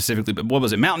Blast specifically, but what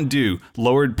was it? Mountain Dew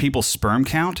lowered people's sperm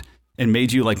count and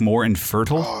made you like more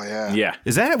infertile. Oh yeah. Yeah.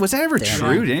 Was that ever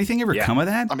true? Did anything ever come of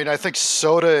that? I mean, I think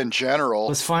soda in general.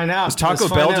 Let's find out. Was Taco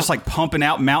Bell just like pumping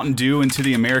out Mountain Dew into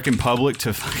the American public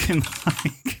to fucking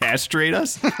like castrate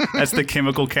us? That's the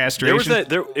chemical castration.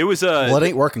 Well, it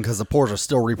ain't working because the pores are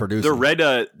still reproducing.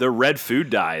 The red food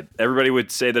dye. Everybody would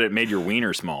say that it made your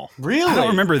wiener small. Really? I don't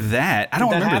remember that. I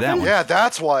don't remember that one. Yeah,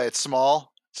 that's why it's small.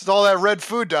 It's all that red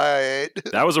food dye I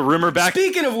ate. That was a rumor back.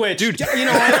 Speaking of which, dude,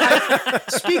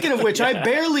 speaking of which, I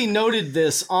barely noted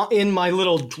this in my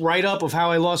little write-up of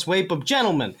how I lost weight. But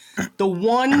gentlemen, the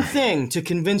one thing to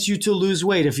convince you to lose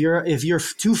weight if you're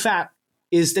too fat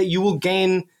is that you will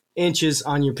gain inches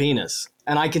on your penis,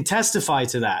 and I can testify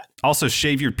to that. Also,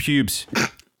 shave your pubes.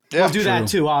 Yeah, do that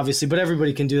too, obviously, but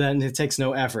everybody can do that, and it takes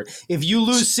no effort. If you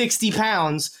lose 60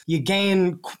 pounds, you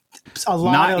gain a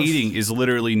lot. Not eating is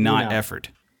literally not effort.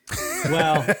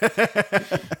 Well,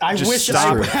 I Just wish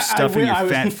stop stuffing your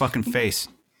fat fucking face.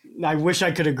 I wish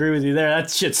I could agree with you there. That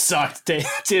shit sucked,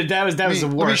 dude. That was the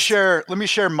worst. Let me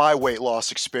share my weight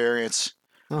loss experience.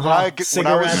 When I was,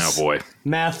 oh boy,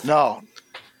 meth. No,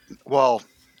 well,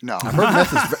 no. I heard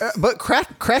meth is, but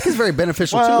crack is very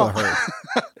beneficial too. I heard.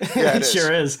 Yeah, it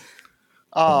sure is.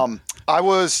 I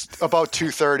was about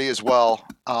 230 as well.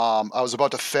 I was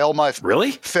about to fail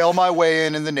my way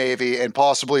in the Navy and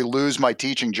possibly lose my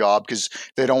teaching job because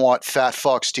they don't want fat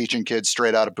fucks teaching kids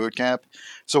straight out of boot camp.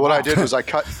 So what I did was I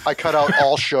cut out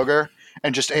all sugar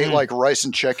and just ate like rice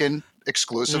and chicken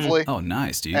exclusively. Oh,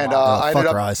 nice, dude. And I ended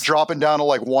up dropping down to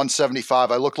like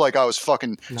 175. I looked like I was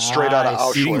fucking straight out of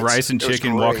Auschwitz. Eating rice and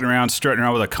chicken, walking around, strutting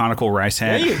around with a conical rice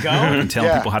hat. There you go. And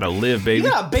telling people how to live, baby. You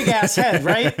got a big ass head,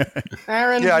 right,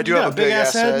 Aaron? Yeah, I do have a big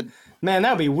ass head. Man,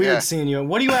 that would be weird seeing you.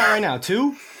 What are you at right now,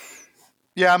 2?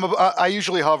 Yeah, I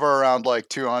usually hover around like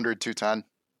 200, 210.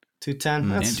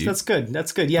 210. That's good.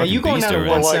 That's good. Yeah, Fucking you going down to beast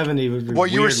 170 would be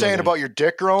What you were weird saying looking. about your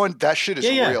dick growing, that shit is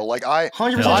real. Like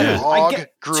 100%. my hog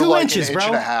grew 2 like inches, an inch bro.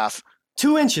 and a half.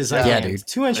 2 inches. Yeah, dude.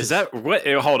 2 inches. Is that what?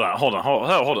 Hold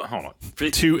on.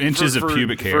 2 inches of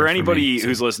pubic hair. For anybody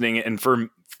who's listening, and for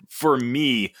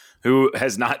me who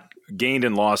has not gained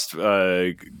and lost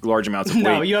large amounts of weight.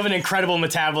 No, you have an incredible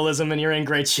metabolism and you're in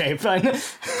great shape. I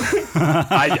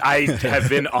have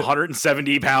been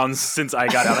 170 pounds since I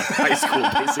got out of high school,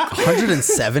 basically.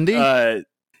 170?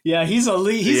 Yeah, he's a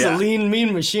lean,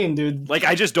 mean machine, dude. Like,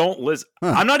 I just don't listen.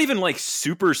 I'm not even like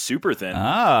super thin.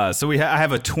 So I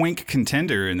have a twink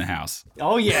contender in the house.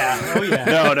 Oh yeah.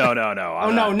 No.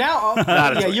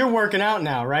 Yeah, you're working out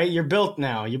now, right? You're built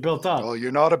now. You're built up. Well,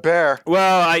 you're not a bear.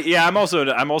 Well, I'm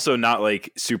also not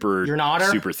like super. You're an otter?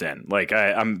 Super thin. Like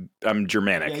I'm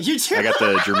Germanic. Yeah, I got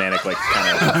the Germanic like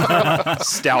kind of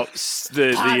stout.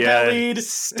 Pot-bellied,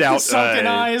 stout sunken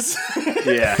eyes.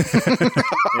 Yeah.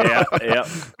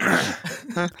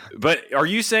 But are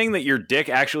you saying that your dick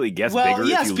actually gets bigger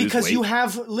yes, if you lose because weight? you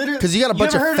have literally Because you got a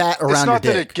bunch of fat around your dick. It's not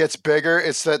that it gets bigger;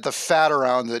 it's that the fat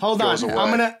around it goes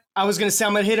away. I was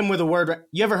gonna hit him with a word.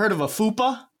 You ever heard of a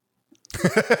fupa?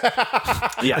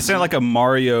 Yeah, it sounded like a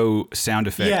Mario sound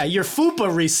effect. Yeah, your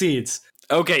fupa recedes.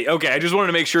 Okay. I just wanted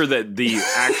to make sure that the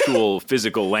actual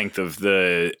physical length of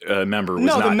the member was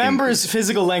not... No, the member's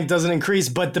physical length doesn't increase,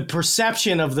 but the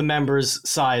perception of the member's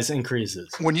size increases.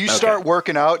 When you start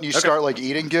working out and you start like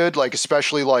eating good, like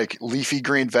especially like leafy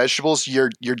green vegetables, your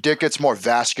dick gets more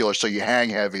vascular, so you hang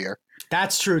heavier.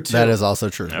 That's true too. That is also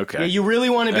true. Okay. Yeah, you really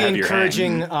want to be Have your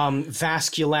encouraging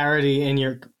vascularity in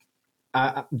your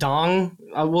dong,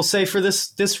 I will say, for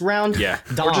this round. Yeah.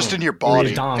 Dong. Or just in your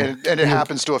body. Dong. And it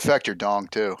happens to affect your dong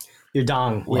too. Your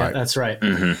dong. Yeah, Right. that's right.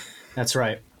 Mm-hmm. That's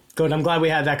right. Good. I'm glad we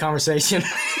had that conversation.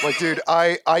 Like, dude,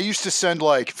 I used to send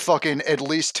like fucking at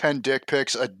least 10 dick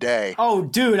pics a day. Oh,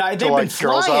 dude, they've to been like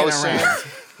girls I flying was seeing. around.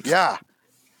 Yeah.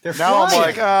 They're Now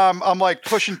flying. I'm like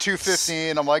pushing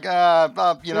 215. I'm like,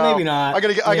 Maybe not. I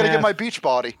gotta get my beach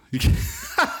body.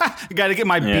 You got to get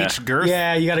my beach girth.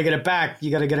 Yeah, you got to get it back. I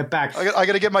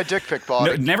gotta get my dick pic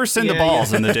body. No, never send the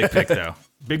balls in the dick pic, though.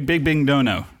 Big no.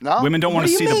 No? Women don't want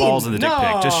to see the balls in the dick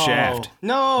pic. Just shaft.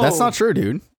 No, That's not true,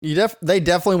 dude. They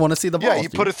definitely want to see the balls. Yeah, you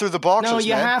put it through the boxes. No,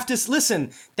 you man. have to listen.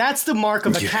 That's the mark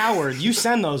of a coward. You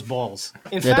send those balls.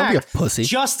 In Yeah, fact, don't be a pussy.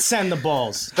 Just send the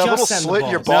balls. That little just send slit the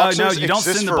in your balls. boxes No, you don't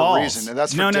exists send the for a balls. reason, and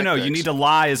that's for dick No. You pics. need to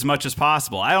lie as much as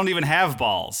possible. I don't even have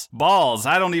balls.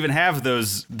 I don't even have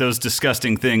those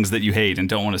disgusting things that you hate and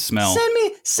don't want to smell. Send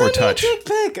me a touch. dick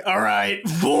pic. All right,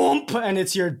 boom, and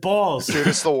it's your balls. Dude,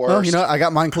 it's the worst. Well, you know, I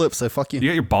got mine clipped, so fuck you. You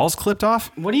got your balls clipped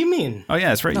off? What do you mean? Oh yeah,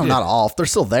 that's right. No, you did. not off. They're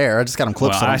still there. I just got them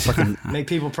clipped, Well, so I don't fucking Make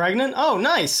people pregnant? Oh,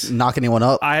 nice. knock anyone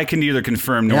up. I can neither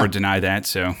confirm nor Yeah. deny that.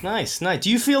 So Nice. Do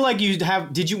you feel like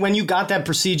when you got that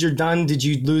procedure done, did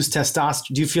you lose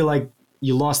testosterone? Do you feel like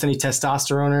you lost any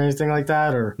testosterone or anything like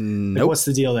that? Or Nope. what's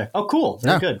the deal there? Oh, cool.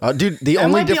 Very good. Dude, the I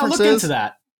only might be able to difference look is... into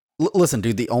that. Listen,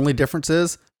 dude, the only difference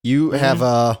is you have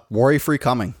worry-free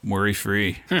coming. worry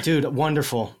free. Dude,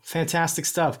 wonderful. Fantastic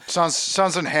stuff.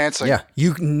 Sounds enhancing. Yeah,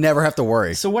 you never have to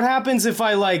worry. So what happens if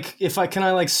I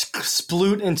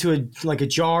sploot into a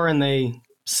jar and they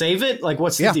save it? Like,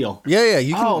 what's the Yeah, deal? yeah,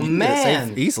 you can, Oh, you can get it man.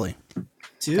 safe easily.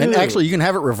 Dude. And actually, you can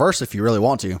have it reversed if you really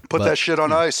want to. Put that shit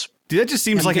on ice. Dude, that just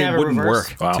seems And like you it can have it wouldn't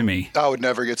reversed? work to me. I would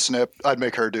never get snipped. I'd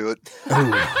make her do it.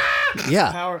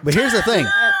 Yeah, Power. but here's the thing.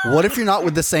 What if you're not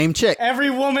with the same chick? Every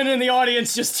woman in the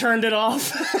audience just turned it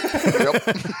off.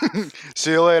 Yep.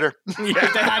 See you later. If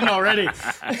they hadn't already.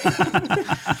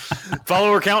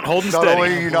 Follower count holding Not steady.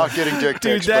 only are you not getting dick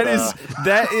Dude, pics,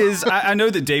 that is. I know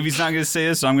that Davey's not going to say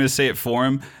this, so I'm going to say it for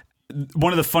him.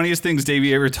 One of the funniest things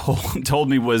Davey ever told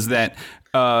me was that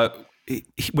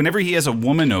whenever he has a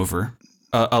woman over,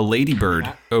 a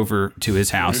ladybird over to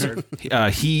his house,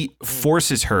 he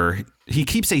forces her. He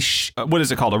keeps what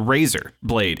is it called? A razor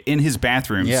blade in his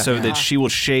bathroom so that she will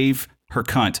shave her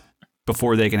cunt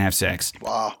before they can have sex.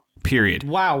 Wow. Period.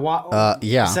 Wow.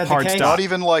 Yeah. Is that Hard the case? stop. Not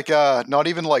even like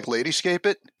Ladyscape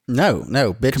it. No,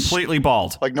 bitch. Completely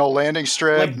bald. Like no landing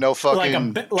strip, Like- no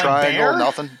fucking like triangle, bear?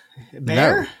 nothing.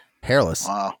 Bear? No, hairless.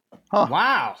 Wow.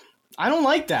 Wow. I don't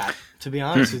like that, to be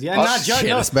honest with you. And not Shit,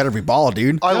 no, this better be bald,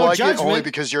 dude. I No like it judgment. only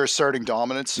because you're asserting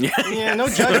dominance. yeah, no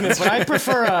judgment, but I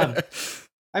prefer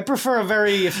a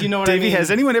very, if you know what I Davey, mean.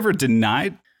 has anyone ever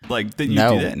denied like that you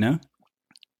No. do that? No.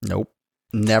 Nope.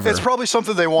 Never. It's probably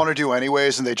something they want to do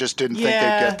anyways, and they just didn't think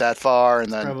Yeah. they'd get that far,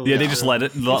 and then Probably Yeah, they not. just let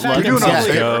it fact, let you're doing themselves us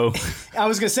a go. I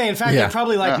was gonna say, in fact, Yeah. they're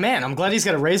probably like, man, I'm glad he's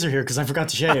got a razor here because I forgot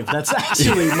to shave. That's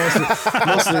actually most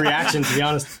of the reaction, to be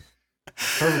honest.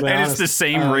 Perfectly And honest. it's the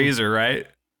same razor, right?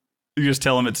 You just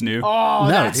tell them it's new. Oh,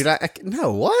 no, dude.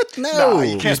 No, what? No,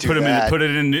 you can't just do put them that. put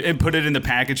it in the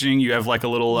packaging. You have like a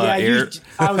little air.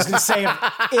 I was gonna say,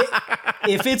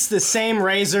 if it's the same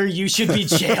razor, you should be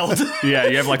jailed. Yeah,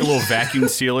 you have like a little vacuum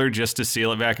sealer just to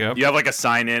seal it back up. You have like a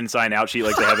sign in, sign out sheet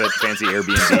like they have at fancy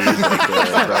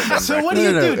Airbnb. So what do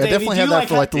you do, Davey? I definitely have that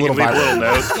for like the You little can leave a little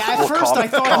vibrator. note. Yeah, at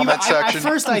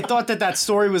first I thought that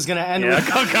story was gonna end Yeah,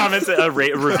 with comments,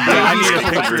 review. I need a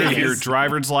Like picture of this. your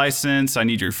driver's license. I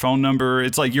need your phone number.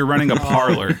 It's like you're running a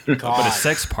parlor, but a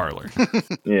sex parlor.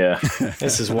 Yeah.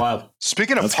 This is wild.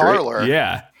 Speaking of That's parlor,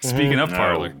 Yeah. Speaking of Oh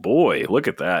parlor. boy, look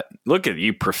at that! Look at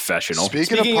you, professional.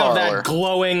 Speaking Speaking of of parlor, that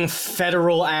glowing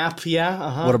federal app,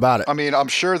 What about it? I mean, I'm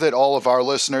sure that all of our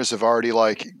listeners have already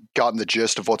like gotten the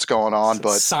gist of what's going on,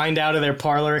 but signed out of their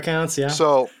Parler accounts, yeah.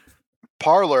 so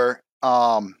Parlor,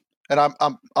 and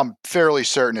I'm fairly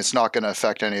certain it's not going to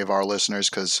affect any of our listeners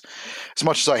because, as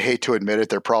much as I hate to admit it,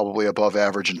 they're probably above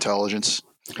average intelligence.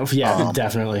 Oh, yeah,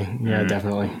 definitely. Yeah,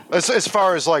 definitely. As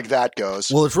far as like that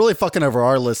goes, Well, it's really fucking over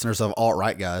our listeners of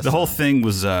alt-right guys. The whole thing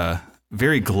was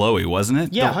very glowy, wasn't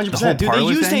it? Yeah, 100%. Dude, they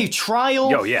used a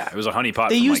trial. Oh yeah, it was a honeypot.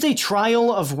 They from, used like, a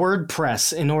trial of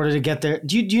WordPress in order to get their.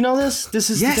 Do you know this? This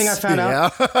is the thing I found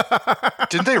out. Yeah.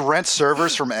 didn't they rent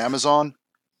servers from Amazon?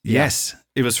 Yes.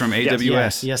 It was from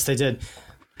AWS. Yes, they did.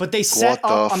 But they set What the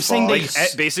up. I'm saying they.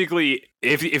 fuck? basically,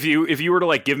 if you were to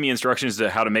like give me instructions to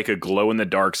how to make a glow in the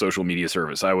dark social media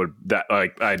service, I would I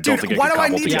don't Dude, think why I could do I cobble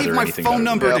need to together give my anything phone better.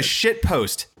 number Yeah. to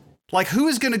shitpost? Like, who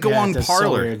is going to go Yeah, on that's so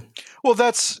Parler? weird. Well,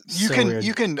 that's you So can weird.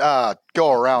 you can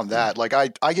go around that. Like I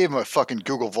gave him a fucking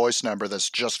Google Voice number that's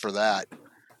just for that.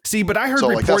 See, but I heard So,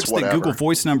 like, reports that's that whatever. Google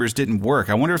Voice numbers didn't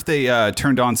work. I wonder if they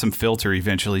turned on some filter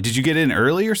eventually. Did you get in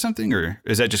early or something, or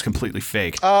is that just completely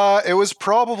fake? It was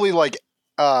probably like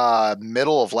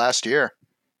middle of last year,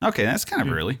 Okay, that's kind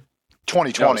of early.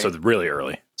 2020. Oh, so really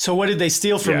early. So what did they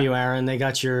steal from Yeah. you, Aaron? They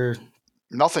got your.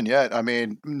 Nothing yet. I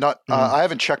mean, not. I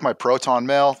haven't checked my Proton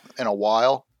Mail in a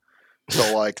while.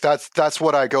 So like that's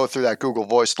what I go through that Google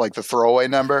Voice, like the throwaway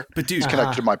number. But dude, It's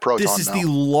connected to my Proton this is Mail.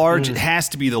 the large. It has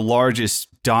to be the largest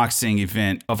doxing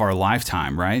event of our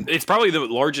lifetime, right? It's probably the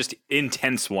largest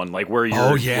intense one, like where you're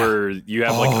Oh, yeah. where you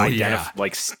have like yeah.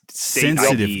 like state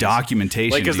Sensitive IDs.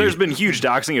 documentation. Like, because dude. there's been huge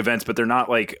doxing events, but they're not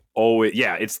like always.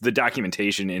 Yeah, it's the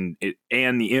documentation and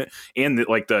the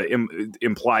like the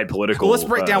implied political. Well, let's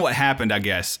break down what happened. I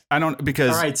guess I don't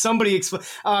because All right, somebody explain.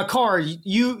 Carr,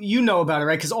 you know about it,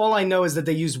 right? Because all I know is that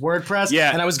they use WordPress.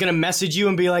 Yeah. And I was gonna message you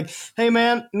and be like, "Hey,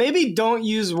 man, maybe don't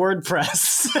use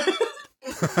WordPress."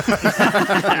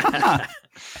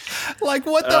 like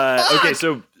what the fuck? Okay,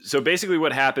 so basically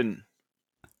what happened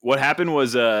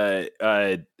was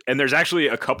and there's actually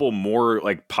a couple more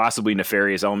like possibly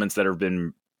nefarious elements that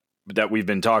we've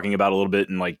been talking about a little bit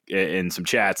in like in some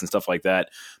chats and stuff like that.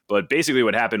 But basically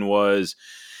what happened was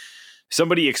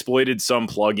somebody exploited some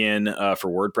plugin for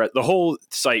WordPress. The whole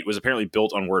site was apparently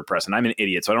built on WordPress, and I'm an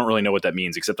idiot, so I don't really know what that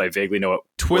means, except I vaguely know what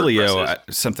Twilio, WordPress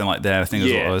is. something like that. I think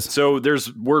is what it was. So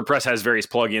WordPress has various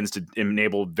plugins to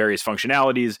enable various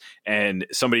functionalities, and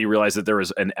somebody realized that there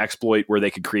was an exploit where they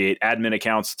could create admin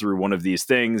accounts through one of these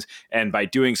things, and by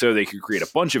doing so, they could create a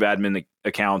bunch of admin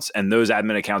accounts, and those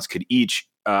admin accounts could each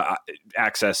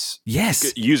access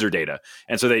user data.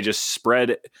 And so they just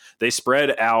spread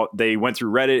out. They went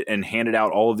through Reddit and handed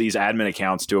out all of these admin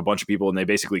accounts to a bunch of people, and they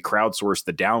basically crowdsourced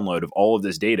the download of all of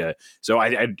this data. So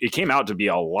it came out to be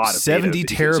a lot of 70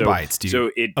 data. terabytes, dude. So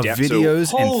it of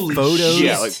videos and Holy photos. shit.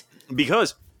 Yeah, like,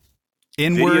 because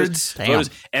inwards.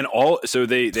 photos, and all. So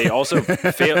they also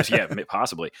failed. Yeah,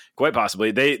 quite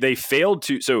possibly. They failed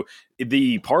to. So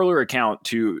the Parler account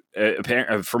to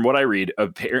from what I read,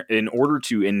 in order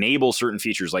to enable certain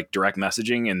features like direct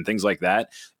messaging and things like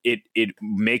that, it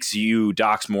makes you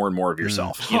dox more and more of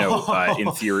yourself. You know,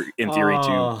 in theory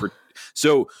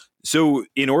So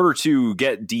in order to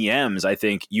get DMs, I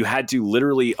think you had to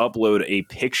literally upload a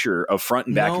picture of front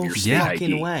and back of your state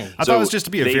fucking ID. way. I thought it was just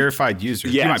to be a verified user.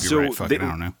 Yeah, you might be so right. Fucking, I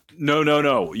don't know.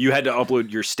 No. You had to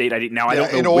upload your state ID. Now I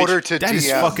don't know in which, order to That is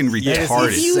DM. fucking retarded.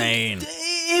 Insane.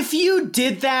 If you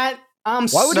did that, I'm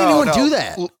Why would sorry. anyone do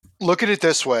that? Look at it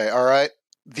this way, all right?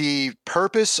 The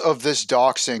purpose of this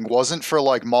doxing wasn't for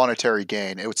like monetary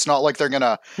gain. It's not like they're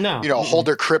gonna, No. hold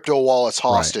their crypto wallets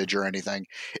hostage or anything.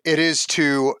 It is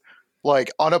to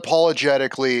like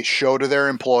unapologetically show to their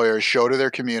employers, show to their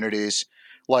communities,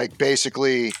 like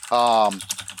basically,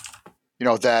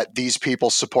 that these people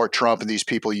support Trump and these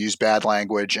people use bad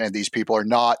language and these people are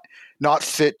not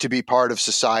fit to be part of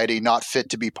society, not fit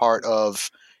to be part of,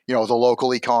 the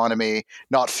local economy,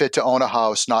 not fit to own a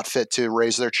house, not fit to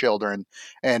raise their children,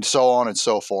 and so on and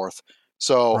so forth.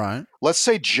 So Right. let's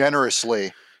say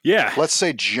generously, Yeah. Let's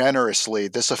say generously,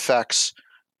 this affects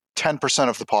 10%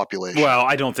 of the population. Well,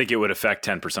 I don't think it would affect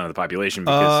 10% of the population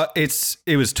because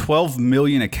it was 12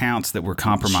 million accounts that were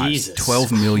compromised. Jesus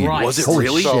 12 million. Christ. Was it Holy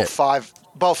really? shit. So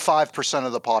about 5%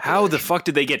 of the population. How the fuck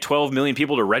did they get 12 million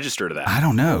people to register to that? I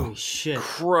don't know. Holy shit.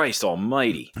 Christ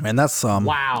almighty. Man, that's some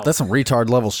Wow. That's some retard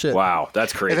level shit. Wow,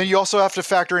 that's crazy. And then you also have to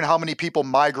factor in how many people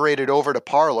migrated over to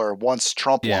Parler once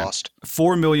Trump lost.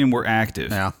 4 million were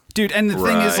active. Yeah. Dude, and the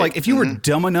thing is, Right. like, if you were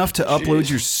dumb enough to upload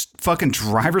your fucking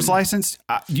driver's license,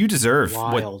 you deserve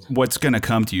Wild. what's going to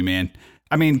come to you, man.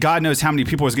 I mean, God knows how many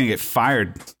people is going to get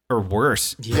fired or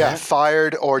worse. Yeah,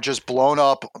 fired or just blown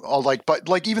up.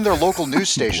 But even their local news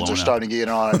stations are starting to get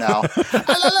on it now.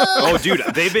 Oh, dude,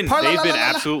 they've been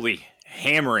absolutely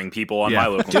hammering people on my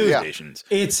local news stations.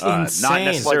 It's insane. Not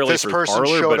necessarily Like this for person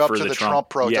Parler, showed but up for to the the Trump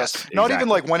protest. Yes, Not even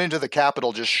exactly. went into the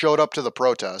Capitol, just showed up to the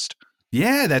protest.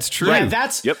 Yeah, that's true. Yeah, that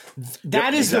is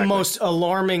exactly. the most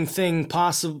alarming thing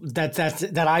possible that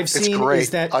I've seen. great.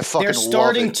 Is that I fucking they're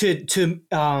starting love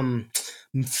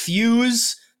to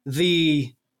fuse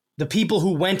the people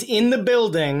who went in the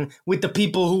building with the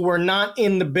people who were not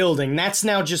in the building. That's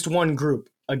now just one group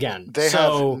again. They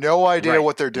have no idea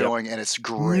what they're doing, and it's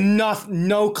great.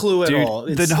 No clue at all.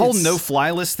 The whole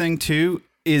no-fly list thing, too,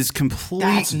 is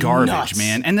complete garbage, nuts.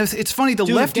 man. And it's funny, the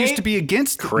left used to be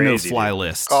against no-fly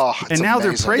lists. Oh, it's and now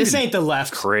amazing. they're praising This ain't the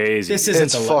left. Crazy. This isn't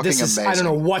It's the left. This fucking is I don't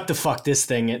know amazing. what the fuck this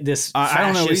thing is. This I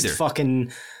don't know fascist either.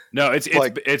 fucking No, it's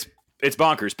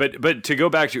bonkers. But to go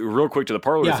back to real quick to the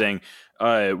Parler thing,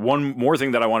 one more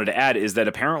thing that I wanted to add is that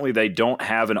apparently they don't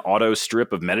have an auto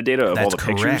strip of metadata of all the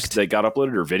pictures that got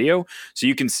uploaded or video, so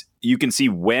you can see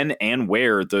when and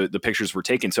where the pictures were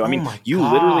taken. So I mean, you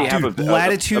literally have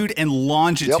latitude and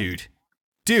longitude.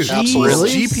 Dude, Absolutely.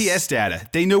 GPS data.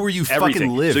 They know where you everything.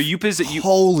 fucking live. So you visit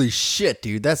Holy shit,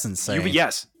 dude. That's insane.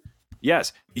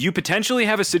 Yes. You potentially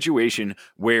have a situation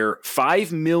where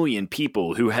 5 million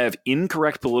people who have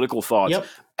incorrect political thoughts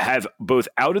have both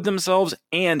outed themselves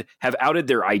and have outed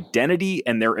their identity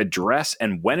and their address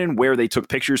and when and where they took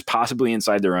pictures, possibly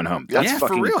inside their own home. That's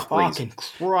fucking for real. crazy. fucking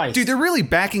Christ. Dude, they're really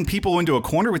backing people into a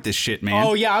corner with this shit, man.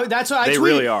 Oh yeah, that's what I They tweeted.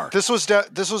 really are. This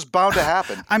was bound to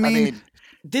happen. I mean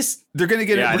they're gonna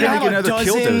get Yeah, we're they gonna have get a another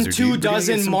dozen, killdozer, two dude. We're gonna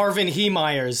dozen get some- Marvin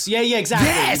Heemeyers. Yeah,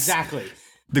 exactly. Exactly.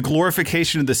 The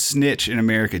glorification of the snitch in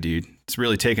America, dude. It's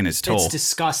really taking its toll. It's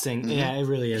disgusting. Yeah, it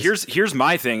really is. Here's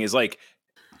my thing is like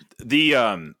the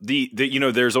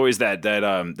there's always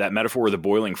that metaphor of the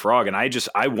boiling frog, and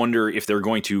I wonder if they're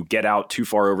going to get out too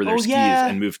far over their skis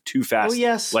and move too fast. Oh,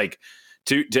 yes. Like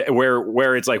to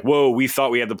where it's like, whoa, we thought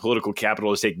we had the political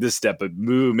capital to take this step, but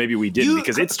maybe we didn't,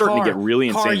 because it's starting to get really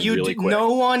insane really quick.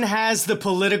 No one has the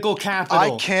political capital.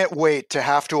 I can't wait to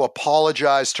have to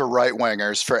apologize to right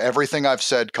wingers for everything I've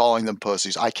said, calling them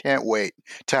pussies. I can't wait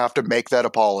to have to make that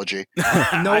apology.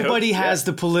 Nobody has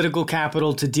the political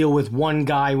capital to deal with one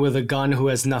guy with a gun who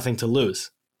has nothing to lose.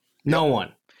 No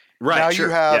one. Right. Now sure.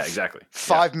 you have yeah, exactly.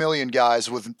 5 million guys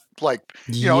with and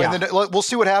then we'll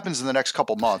see what happens in the next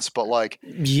couple months, but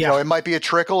it might be a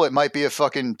trickle, it might be a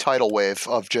fucking tidal wave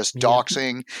of just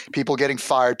doxing, people getting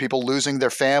fired, people losing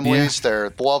their families,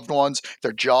 their loved ones,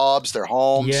 their jobs, their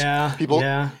homes. People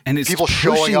and it's people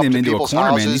pushing showing up them to into a people's corner,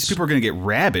 houses. man. These people are going to get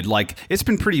rabid. Like, it's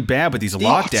been pretty bad with these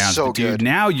lockdowns, so but dude, good.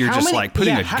 now you're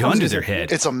putting a gun to their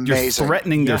head. It's amazing. You're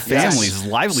threatening their families'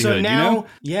 livelihood. So now,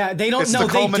 they don't it's know.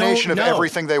 the culmination of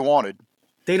everything they wanted.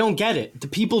 They don't get it. The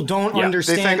people don't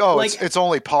understand. They think, it's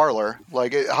only Parler.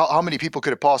 Like, how many people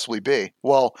could it possibly be?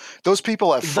 Well, those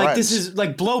people have friends. Like, this is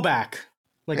like blowback.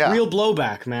 Real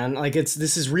blowback, man. Like,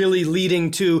 this is really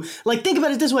leading to, like, think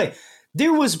about it this way.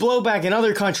 There was blowback in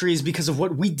other countries because of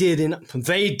what they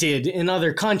did in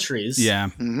other countries. Yeah.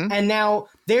 Mm-hmm. And now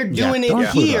they're doing it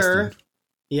here.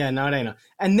 Yeah, no, it ain't.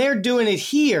 And they're doing it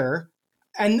here.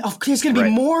 And there's going to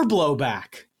be more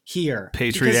blowback here.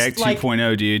 Patriot Act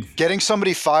 2.0, dude. Getting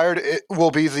somebody fired, it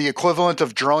will be the equivalent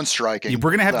of drone striking. We're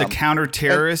going to have the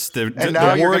counter-terrorists.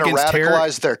 The war against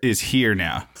terror is here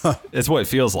now. That's what it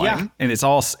feels like. Yeah. And it's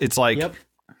like,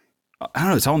 I don't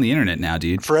know, it's all on the internet now,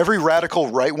 dude. For every radical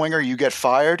right-winger you get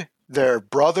fired, their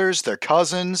brothers, their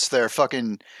cousins, their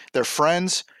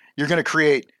friends, you're going to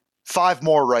create 5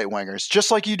 more right-wingers,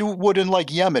 just like you would in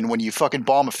Yemen when you fucking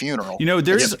bomb a funeral. You know,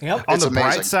 there's on the bright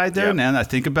amazing. side there, now that I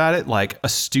think about it, like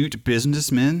astute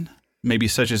businessmen, maybe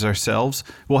such as ourselves,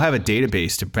 will have a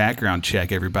database to background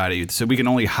check everybody, so we can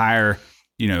only hire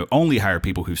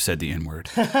people who've said the N-word.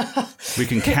 We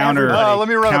can let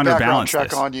me run a background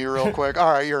check on you real quick.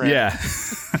 All right, you're in. Yeah.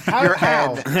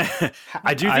 How?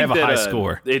 I do think I have a that, high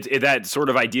score. That sort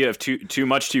of idea of too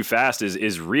much too fast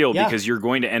is real because you're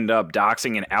going to end up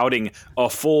doxing and outing a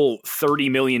full 30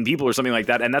 million people or something like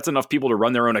that, and that's enough people to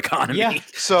run their own economy. Yeah.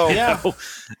 So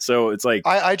so it's like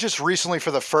I just recently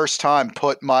for the first time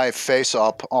put my face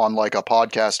up on like a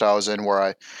podcast I was in where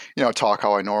I, talk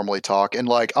how I normally talk, and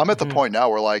like I'm at the point now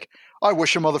where like I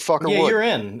wish a motherfucker would. Yeah, you're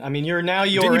in. I mean, you're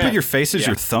Didn't you put your face as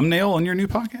your thumbnail on your new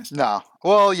podcast? No.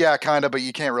 Well, yeah, kind of, but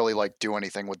you can't really like do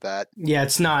anything with that. Yeah,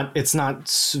 it's not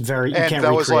very. You and can't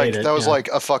that was like recreate it. that was like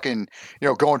a fucking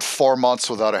going 4 months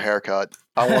without a haircut.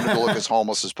 I wanted to look as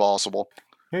homeless as possible.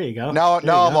 There you go. Now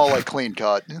I'm all like clean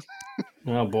cut.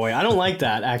 Oh boy, I don't like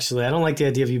that actually. I don't like the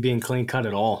idea of you being clean cut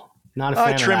at all. Not a fan of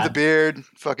that. I trimmed the beard,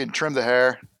 fucking trim the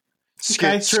hair,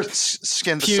 skin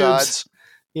the sides.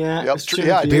 Yeah, yep.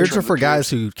 Beards are for guys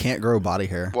who can't grow body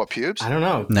hair. What, pubes? I don't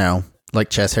know. No, like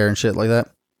chest hair and shit like that.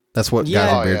 That's what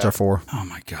guys with beards are for. Oh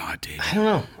my god, dude. I don't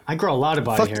know. I grow a lot of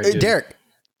body hair. Dude. Derek,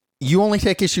 you only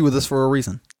take issue with this for a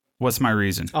reason. What's my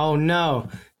reason? Oh no,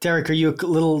 Derek, are you a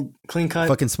little clean cut?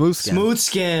 Fucking smooth skin. Smooth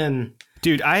skin.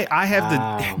 Dude, I have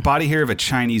the body hair of a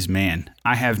Chinese man.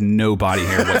 I have no body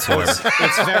hair whatsoever.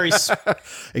 It's very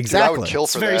exactly. Dude, I would kill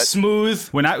for it's very smooth.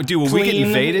 When we get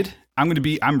invaded,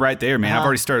 I'm right there, man. I've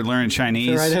already started learning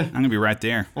Chinese. Right I'm gonna be right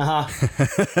there.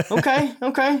 Okay.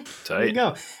 Tight. There you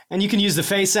go. And you can use the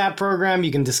Face App program.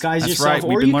 You can disguise That's yourself. right.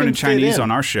 We've been learning Chinese on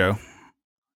our show.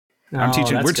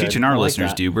 We're teaching our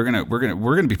listeners, dude. We're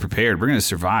gonna be prepared. We're gonna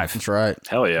survive. That's right.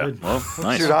 Hell yeah. Well,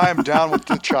 nice. Dude, I am down with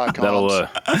the chalk. That'll.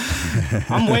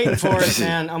 I'm waiting for it,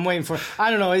 man. I'm waiting for it.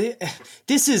 I don't know.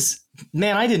 This is.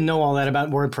 Man, I didn't know all that about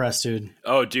WordPress, dude.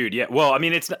 Oh, dude, yeah. Well, I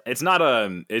mean, it's not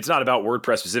about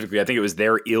WordPress specifically. I think it was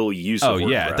their ill use of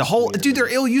WordPress. Oh yeah, their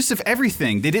ill use of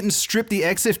everything. They didn't strip the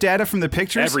EXIF data from the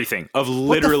pictures. Everything of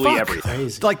literally everything.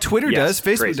 Crazy. Like Twitter does,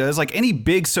 Facebook crazy. does, like any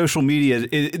big social media.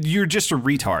 You're just a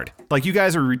retard. Like you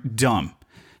guys are dumb.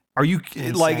 Are you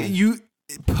Insane. like you?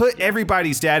 Put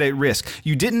everybody's data at risk.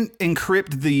 You didn't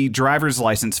encrypt the driver's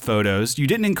license photos. You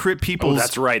didn't encrypt people's... Oh,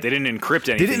 that's right. They didn't encrypt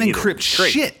anything. They didn't either. encrypt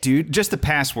shit, dude. Just the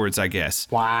passwords, I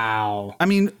guess. Wow. I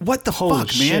mean, what the Holy fuck,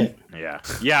 shit. man?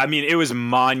 Yeah. I mean, it was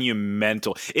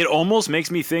monumental. It almost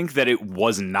makes me think that it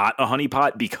was not a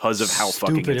honeypot because of how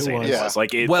fucking insane it was.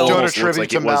 Like, it don't attribute like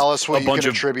to malice what you can of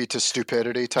attribute to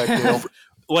stupidity type deal.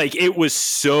 Like, it was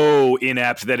so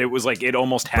inept that it was like it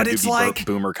almost had to be like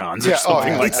BoomerCons or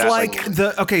something like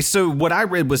that. It's like so what I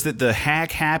read was that the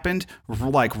hack happened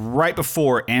like right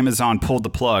before Amazon pulled the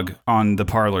plug on the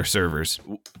Parler servers.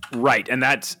 Right, and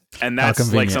that's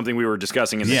like something we were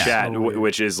discussing in the chat,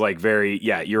 which is like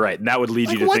you're right. And that would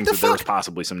lead you to think that there was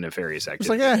possibly some nefarious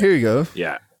activity. It's like, here you go.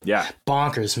 Yeah.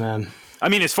 Bonkers, man. I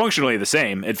mean, it's functionally the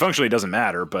same. It functionally doesn't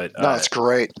matter, but no, it's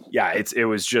great. Yeah, it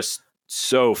was just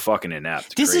so fucking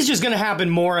inept. This is just going to happen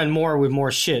more and more with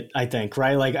more shit, I think,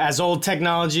 right? Like as old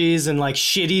technologies and like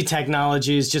shitty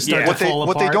technologies just start to fall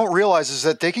apart. What they don't realize is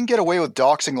that they can get away with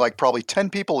doxing like probably 10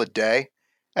 people a day.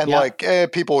 And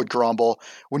people would grumble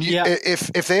when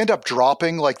if they end up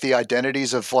dropping like the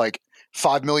identities of like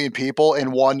 5 million people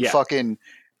in one fucking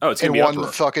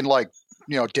data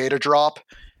drop,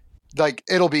 like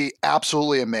it'll be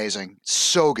absolutely amazing.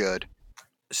 So good.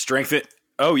 Strength it.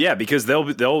 Oh yeah, because they'll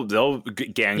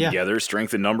gang together,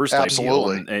 strength in numbers type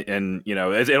deal, and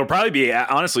it'll probably be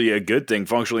honestly a good thing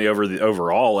functionally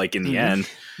overall. Like in the end,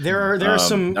 there are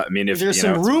some. I mean, there's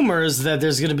some rumors that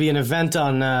there's going to be an event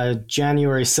on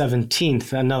January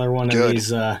 17th. Another one of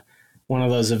these, one of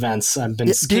those events. I've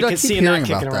been seeing that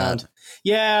kicking around.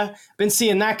 Yeah, been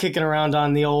seeing that kicking around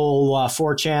on the old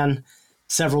 4chan.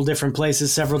 Several different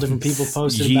places, several different people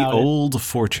posted about it. Old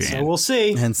 4chan. So we'll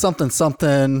see. And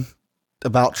something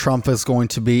about Trump is going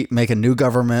to make a new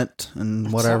government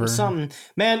and whatever. Something.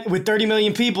 Man, with 30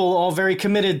 million people all very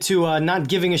committed to not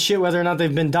giving a shit whether or not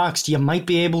they've been doxxed, you might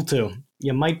be able to.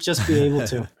 You might just be able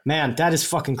to. Man, that is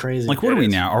fucking crazy. Like, what are we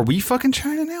now? Are we fucking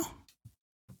China now?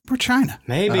 We're China.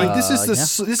 Maybe. Like, this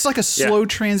is like a slow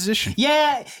transition.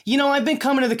 Yeah. I've been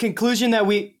coming to the conclusion that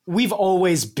we've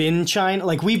always been China.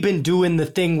 Like, we've been doing the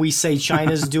thing we say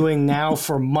China's doing now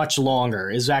for much longer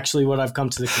is actually what I've come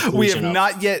to the conclusion We have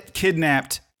not yet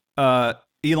kidnapped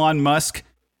Elon Musk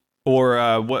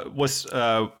or what's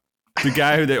the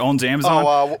guy that owns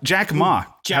Amazon? Jack Ma.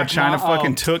 How China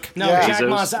fucking took. No, Jack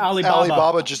Ma's Alibaba.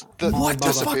 Alibaba just what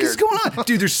the fuck is going on?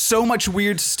 Dude, there's so much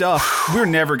weird stuff. We're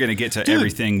never going to get to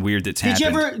everything weird that's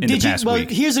happened in the past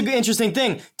week. Here's an interesting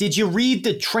thing. Did you read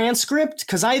the transcript?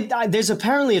 Because there's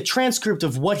apparently a transcript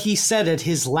of what he said at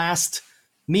his last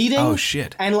meeting. Oh,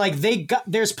 shit. And like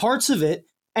there's parts of it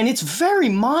And it's very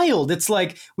mild. It's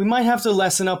like we might have to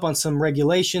lessen up on some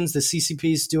regulations. The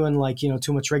CCP's doing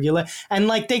too much and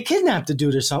they kidnapped the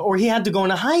dude or something, or he had to go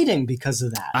into hiding because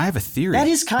of that. I have a theory. That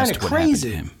is kind of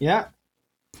crazy. Yeah.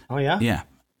 Oh yeah. Yeah.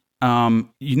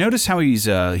 You notice how he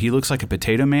looks like a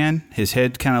potato man? His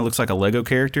head kind of looks like a Lego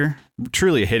character.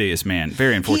 Truly a hideous man.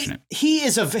 Very unfortunate.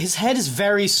 His head is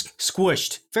very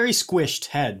squished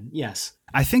head. Yes.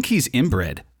 I think he's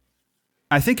inbred.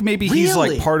 I think maybe he's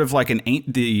like part of like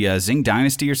the Zing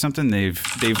dynasty or something.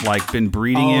 They've like been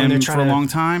breeding him for a long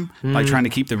time, like trying to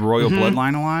keep the royal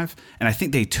bloodline alive. And I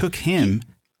think they took him,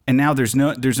 and now there's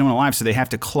no one alive, so they have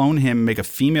to clone him, make a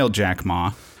female Jack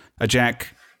Ma, a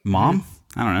Jack Mom.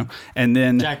 I don't know, and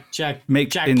then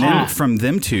then from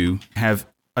them two have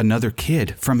another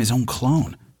kid from his own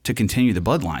clone to continue the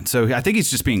bloodline. So I think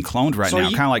he's just being cloned now,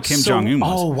 kind of like Kim Jong-un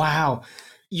was. Oh wow,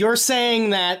 you're saying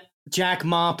that Jack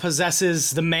Ma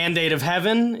possesses the mandate of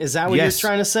heaven? Is that what you're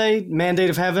trying to say? Mandate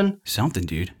of heaven? Something,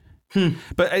 dude.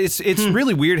 But it's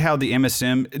really weird how the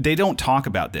MSM, they don't talk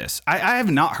about this. I have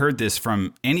not heard this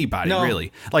from anybody,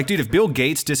 really. Like, dude, if Bill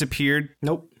Gates disappeared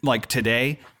like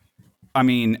today, I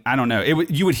mean, I don't know.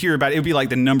 You would hear about it. It would be like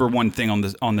the number one thing on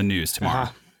the news tomorrow.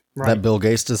 Right. That Bill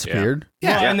Gates disappeared?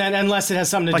 Yeah. Well, and then unless it has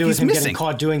something to do with him getting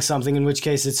caught doing something, in which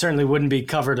case it certainly wouldn't be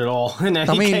covered at all. In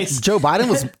any case. Joe Biden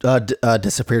was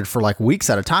disappeared for like weeks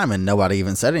at a time, and nobody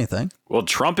even said anything. Well,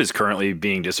 Trump is currently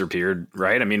being disappeared,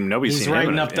 right? I mean, nobody's seen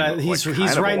him. He's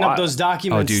writing up those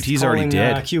documents. Oh, dude, he's already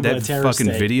dead. That fucking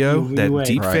video, that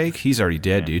deep fake, he's already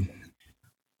dead, dude.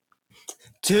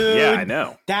 Dude, yeah, I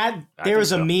know. There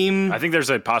was a meme. I think there's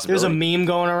a possibility. There's a meme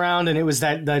going around, and it was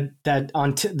that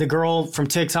on the girl from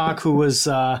TikTok who was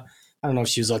I don't know if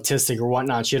she was autistic or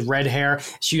whatnot. She had red hair.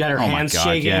 She had her hands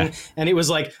shaking, and it was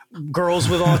like girls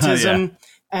with autism.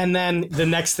 And then the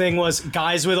next thing was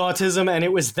guys with autism, and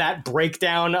it was that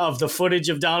breakdown of the footage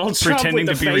of Donald Trump pretending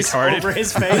with the to be face retarded over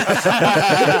his face.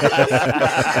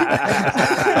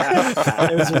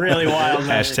 It was really wild.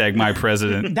 Hashtag my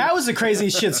president. That was the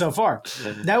craziest shit so far. Is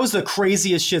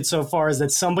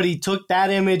that somebody took that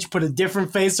image, put a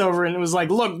different face over it, and it was like,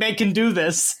 look, they can do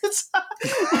this.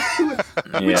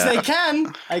 Which they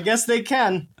can. I guess they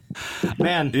can.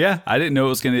 Man, yeah, I didn't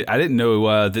know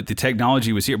that the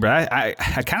technology was here, but I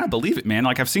kind of believe it, man.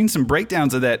 Like I've seen some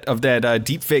breakdowns of that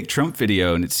deep fake Trump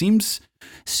video, and it seems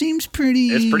pretty.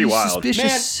 It's pretty wild,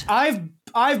 suspicious. Man,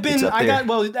 I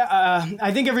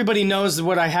think everybody knows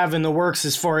what I have in the works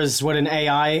as far as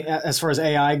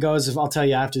AI goes. I'll tell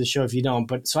you after the show if you don't.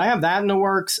 But so I have that in the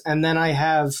works, and then I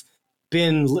have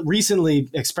been recently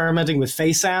experimenting with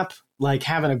FaceApp. Like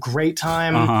having a great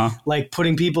time, like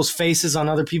putting people's faces on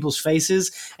other people's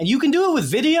faces. And you can do it with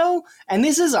video. And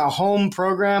this is a home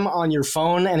program on your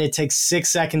phone, and it takes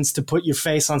 6 seconds to put your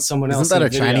face on someone else. Isn't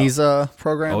that a Chinese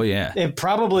program? Oh, yeah. It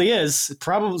probably is.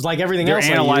 Probably like everything else.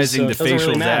 They're analyzing the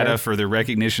facial data for their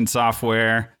recognition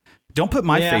software. Don't put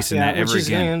my face in that ever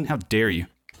again. How dare you?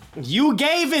 You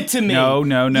gave it to me. No.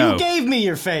 You gave me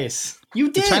your face. You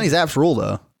did. The Chinese apps rule,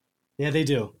 though. Yeah, they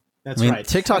do. That's right.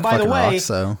 TikTok by the way, rocks,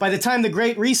 so. By the time the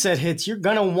Great Reset hits, you're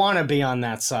going to want to be on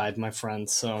that side, my friend.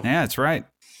 So yeah, that's right.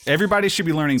 Everybody should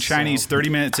be learning Chinese 30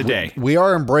 minutes a day. We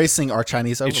are embracing our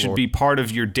Chinese overlord. It should be part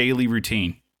of your daily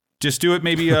routine. Just do it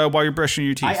maybe while you're brushing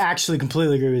your teeth. I actually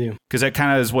completely agree with you. Because that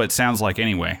kind of is what it sounds like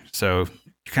anyway. So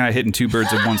you're kind of hitting two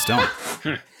birds with one stone.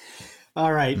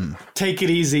 All right. Take it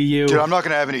easy, you. Dude, I'm not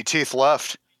going to have any teeth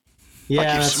left. Yeah,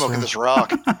 I keep smoking this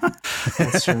rock.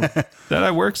 That's true.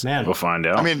 That works, man. We'll find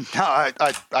out. I mean,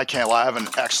 I can't lie. I have an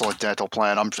excellent dental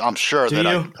plan. I'm sure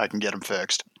that I can get them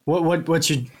fixed. What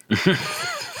you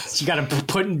you got to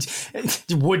put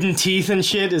wooden teeth and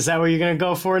shit? Is that what you're gonna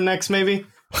go for next? Maybe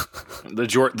the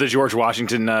George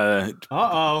Washington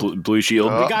Blue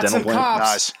Shield we got dental some plan.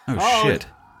 cops. Nice. Oh shit!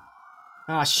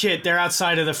 Ah shit! They're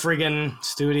outside of the friggin'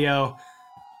 studio.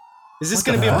 Is this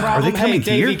gonna be a problem? Hey,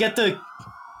 Davey, get the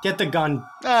gun.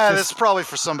 That's probably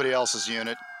for somebody else's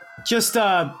unit. Just,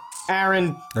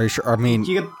 Aaron. Are you sure? I mean,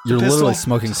 you're literally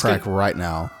smoking crack right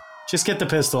now. Just get the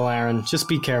pistol, Aaron. Just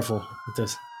be careful with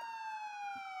this.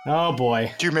 Oh,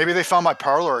 boy. Dude, maybe they found my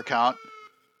Parler account.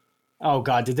 Oh,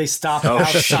 God. Did they stop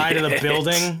outside of the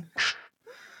building?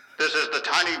 This is the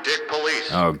Tiny Dick Police.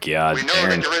 Oh, God. We know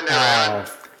that you're in there, Aaron.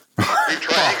 We've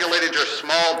triangulated your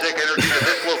small dick energy to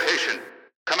this location.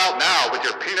 Come out now with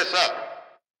your penis up.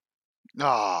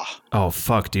 Oh,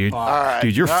 fuck, dude. All right.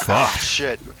 Dude, you're fucked.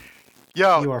 Shit.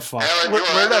 Yo, you are fucked. Aaron, where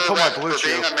did I put my blue for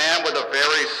being a man with a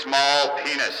very small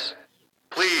penis.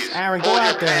 Please, Aaron, pull go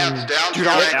your out there. pants down to Dude,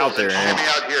 your I'll ankles out there, and Aaron. shoot me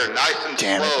out here nice and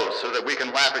Damn slow so that we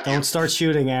can laugh at you. Don't start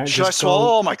shooting, Aaron. Should I swallow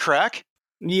all my crack?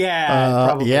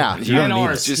 Probably. Yeah, you don't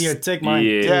need it. Here, take mine.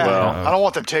 Yeah, well, I don't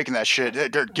want them taking that shit.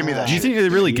 Give me that. Do you think they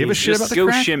really give a shit about the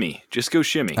crack? Just go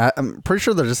shimmy. I'm pretty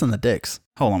sure they're just in the dicks.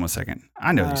 Hold on one second.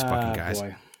 I know these fucking guys.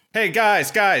 Boy. Hey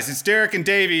guys, it's Derek and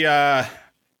Davey.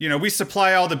 We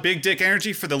supply all the big dick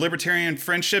energy for the Libertarian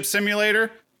Friendship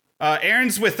Simulator.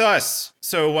 Aaron's with us,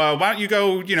 so why don't you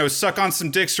go, suck on some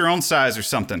dicks your own size or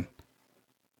something?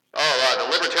 Oh,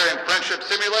 the Libertarian Friendship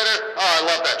Simulator? Oh, I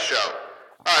love that show.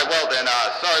 All right, well then,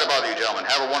 sorry to bother you, gentlemen.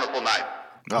 Have a wonderful night.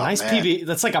 Nice PB.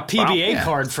 That's like a PBA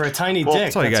card for a tiny dick.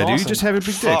 That's all you gotta do. You just have a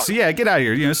big dick. So yeah, get out of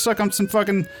here. Suck on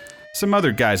some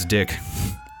other guy's dick.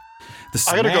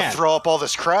 I gotta go throw up all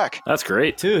this crack. That's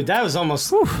great, dude. That was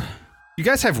almost. Whew. You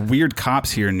guys have weird cops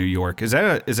here in New York. Is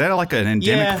that like an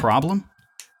endemic problem?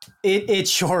 It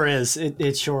sure is.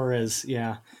 It sure is.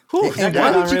 Yeah. Whew, and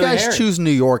why did you guys choose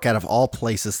New York out of all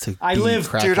places to? I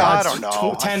live, dude. I don't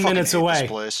know. 10 minutes away,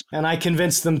 and I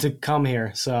convinced them to come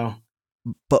here. So,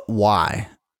 but why?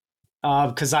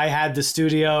 Because I had the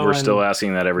studio. We're still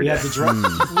asking that every day.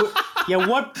 Yeah,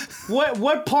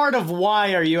 what part of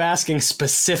why are you asking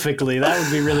specifically? That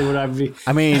would be really what I'd be.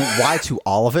 I mean, why to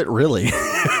all of it, really?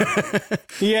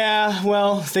 Yeah,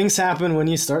 well, things happen when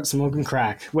you start smoking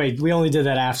crack. Wait, we only did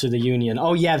that after the union.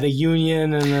 Oh yeah, the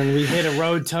union, and then we hit a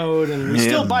road toad, and we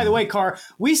still, by the way, Carr,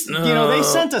 they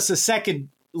sent us a second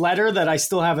letter that I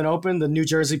still haven't opened. The New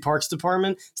Jersey Parks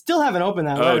Department still haven't opened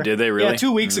that letter. Oh, did they really? Yeah,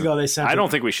 2 weeks ago they sent it. I don't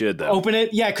think we should, though. Open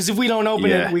it? Yeah, because if we don't open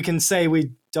it, we can say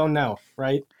we don't know,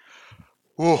 right?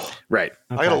 Ooh. Right.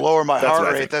 Okay. I gotta lower my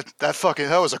heart rate.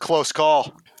 That was a close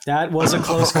call. That was a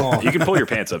close call. You can pull your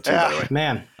pants up too, by the way.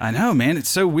 Man. I know, man. It's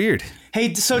so weird.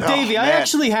 Hey, so Davey, I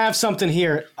actually have something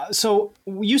here. So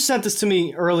you sent this to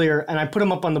me earlier, and I put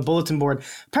them up on the bulletin board.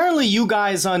 Apparently, you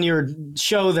guys on your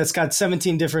show that's got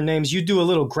 17 different names, you do a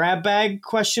little grab bag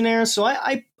questionnaire. So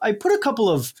I put a couple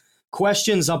of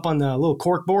questions up on the little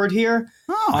cork board here.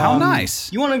 Oh, how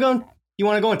nice. You want to go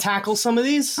and tackle some of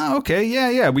these? Oh, okay.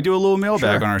 Yeah. We do a little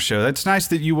mailbag on our show. That's nice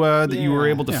that you were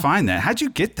able to find that. How'd you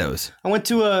get those? I went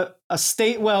to a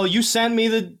state. Well, you sent me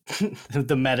the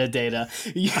metadata.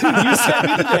 You sent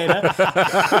me the data.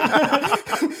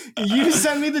 You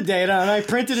sent me the data, and I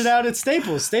printed it out at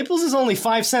Staples. Staples is only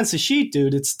 5 cents a sheet,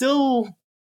 dude. It's still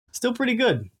pretty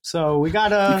good. So we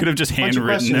got you could have just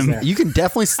handwritten them. There. You can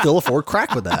definitely still afford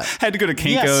crack with that. Had to go to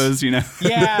Kinko's,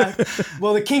 Yeah.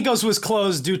 Well, the Kinko's was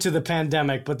closed due to the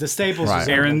pandemic, but the Staples was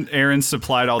open. Aaron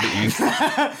supplied all the ink.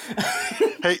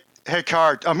 Hey,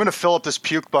 Carr, I'm going to fill up this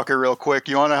puke bucket real quick.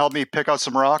 You want to help me pick out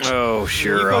some rocks? Oh,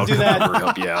 sure. I'll do that.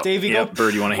 Help you out. Davey,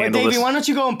 Bird, you want to handle this? Davey, why don't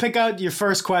you go and pick out your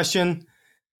first question?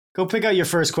 Go pick out your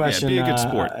first question. Yeah, be a good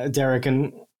sport. Derek,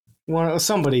 and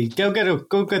somebody, go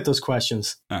get those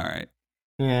questions. All right.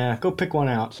 Yeah, go pick one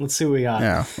out. Let's see what we got.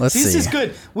 Yeah, let's see. This is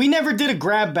good. We never did a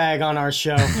grab bag on our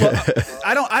show.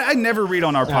 Well, I never read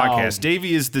on our podcast.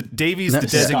 Davey's the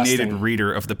designated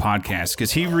reader of the podcast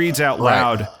because he reads out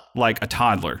loud like a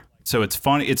toddler. So it's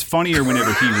funny. It's funnier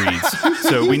whenever he reads.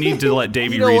 So we need to let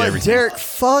Davey read everything. Derek,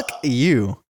 fuck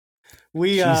you.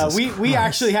 We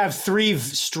actually have 3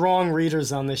 strong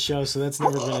readers on this show, so that's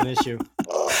never been an issue.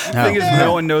 The thing is,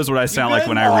 no one knows what I sound like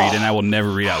when I read, and I will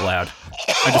never read out loud.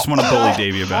 I just want to bully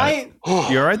Davey about it.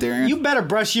 You all right there, Aaron? You better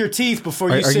brush your teeth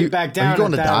before you sit back down. Are you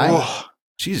going to die?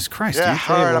 Jesus Christ, yeah, dude.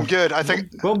 all right, I'm good. I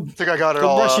think I got it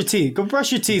all. Go brush your teeth. Go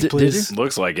brush your teeth, please.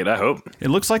 Looks like it, I hope. It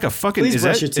looks like a fucking... Is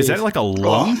that like a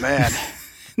lung? Oh, man.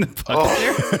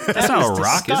 That's not a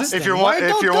rock, is it? If you're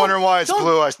wondering why it's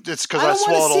blue, it's because I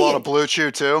swallowed a lot of Blue Chew,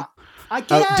 too.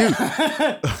 Dude.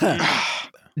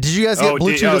 Did you guys get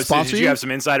Blue Chew to sponsor you? Did you have some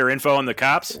insider info on the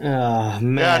cops? Oh,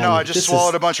 man. Yeah, no, I just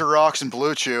swallowed a bunch of rocks and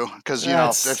Blue Chew because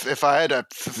if I had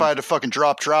to fucking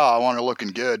drop trow, I want it looking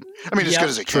good. I mean, as good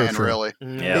as it can, really.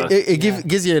 Yeah, it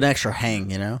gives you an extra hang,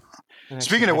 you know.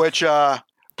 Speaking of which,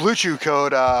 Blue Chew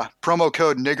code promo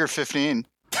code nigger15.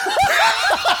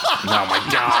 Oh my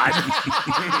God!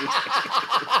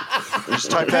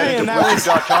 Just type that into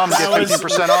bluechew.com and get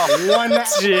 15% off. 1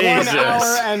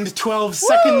 hour and 12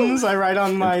 seconds. I write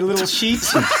on my little sheet.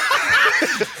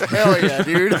 Hell yeah,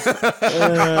 dude.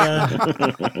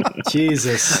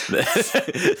 Jesus.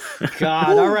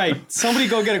 God. All right. Somebody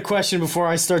go get a question before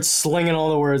I start slinging all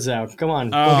the words out. Come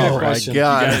on. Go get a question. My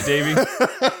God. You got it,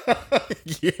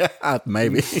 Davey? Yeah,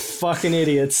 maybe. Fucking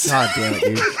idiots. God damn it,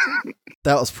 dude.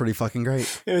 That was pretty fucking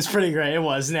great. It was pretty great. It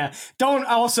was. Now,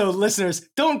 listeners,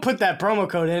 don't put that promo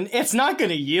code in. It's not going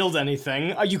to yield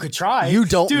anything. You could try. You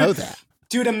don't know that.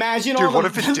 Dude, imagine what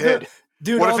if it did?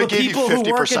 Dude, what all if the it gave people you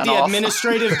who work 50% at the off?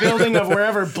 administrative building of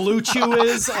wherever Blue Chew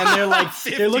is, and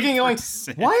they're looking and going,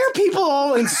 why are people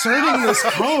all inserting this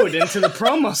code into the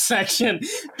promo section?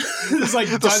 There's like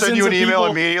They'll send you an email people.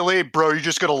 immediately, bro. You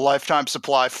just get a lifetime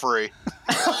supply free.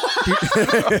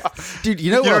 Dude,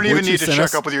 you know You what? don't even need to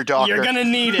check up with your doctor. You're gonna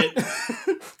need it.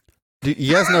 Dude,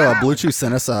 you guys know Blue Chew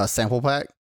sent us a sample pack?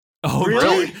 Oh,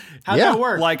 Really? How'd Yeah. that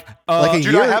work? Like Like a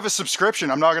Dude, year. I have a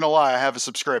subscription. I'm not gonna lie, I have a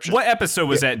subscription. what episode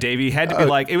was that, Davey? Had to be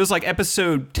like, it was like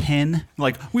episode 10.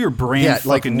 Like, we were brand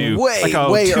fucking new. Way, like,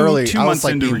 way early. Two I months was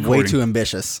like into being recording. way too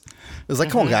ambitious. It was like,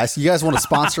 come on, guys, you guys want to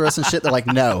sponsor us and shit? They're like,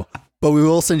 no, but we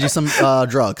will send you some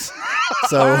drugs.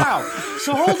 So Wow.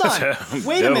 So hold on.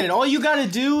 Wait a Dope. minute. All you got to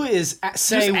do is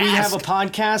say Just we have a ask.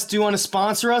 podcast. Do you want to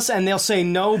sponsor us? And they'll say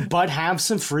no, but have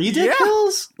some free dick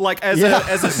pills. Like, as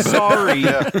a sorry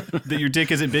that your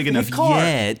dick isn't big enough Car.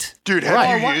 yet. Dude, have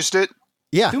Right. you used it?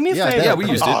 yeah, Do me a yeah, favor. Yeah, we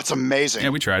used Oh, it. it's amazing. Yeah,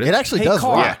 we tried It it. actually Hey, does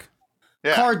Carl. rock.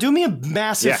 Yeah. Car, do me a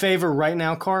massive Yeah. favor right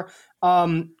now, Car.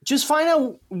 Just find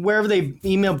out wherever they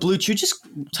email Blue Chew. Just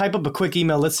type up a quick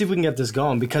email. Let's see if we can get this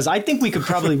going, because I think we could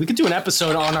do an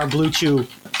episode on our Blue Chew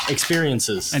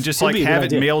experiences And just Would like be a good have it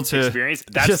idea. mailed to. Experience.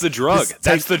 That's Just- the drug. just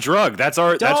That's the drug. That's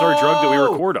our drug that we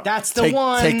record on. That's the Take,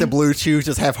 one. take the Blue Chew,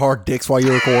 just have hard dicks while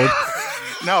you record.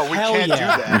 No, we Hell can't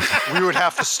yeah. do that. We would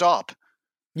have to stop.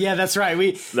 Yeah, that's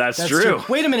right. That's true.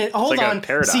 Wait a minute. Hold like a on.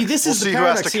 paradox. See, this We'll is see the who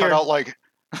has paradox to here. cut out like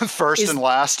first and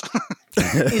last.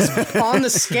 Is on the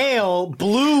scale,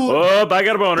 blue Oh, I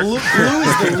got a boner. Blue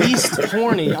is the least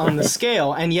horny on the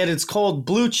scale, and yet it's called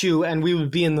Blue Chew, and we would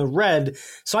be in the red.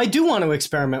 So I do want to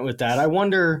experiment with that. I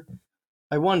wonder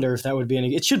if that would be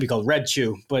any. It should be called Red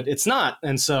Chew, but it's not,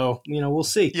 and so we'll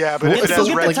see. Yeah, but We'll if it get- has we'll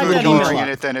get red the type food that email coloring up. in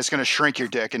it, then it's going to shrink your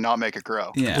dick and not make it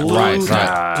grow. Yeah. Blue,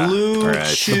 Right. Blue Right.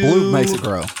 Chew. The blue makes it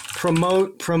grow.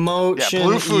 Promotion. Yeah,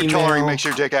 blue food email, coloring makes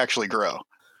your dick actually grow.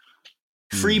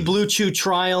 free Blue Chew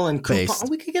trial and coupon. Based. Oh,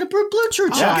 we could get a Blue Chew I'll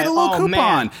trial. get a little Oh, coupon.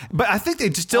 man. But I think they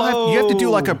still have. You have to do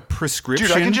like a Oh. prescription.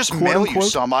 Dude, I can just quote mail you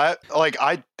unquote. some. I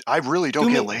really don't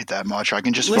Do get me- laid that much. I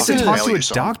can just Listen fucking to Talk mail to you a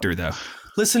some. doctor though.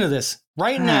 Listen to this.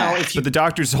 Right now, if you But the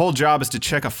doctor's whole job is to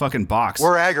check a fucking box.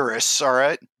 We're agorists, all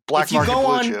right? Black if you market go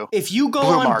blue on, chew. if you go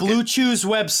Blue on market. Blue Chew's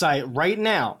website right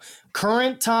now,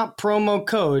 current top promo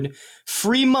code,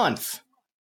 free month,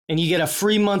 and you get a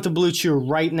free month of Blue Chew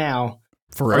right now.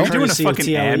 For Are real? you doing a courtesy of fucking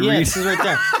TLE. ad Yeah, read? this is right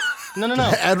there. No.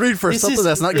 Ad read for This something is-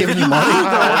 that's not giving you money. We're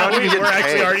not even getting We're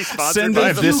actually paid. already sponsored Send by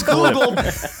us If this you clip. Google,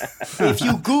 if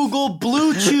you Google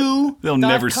BlueChew, They'll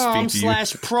never speak to you.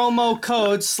 /promo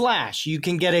code / you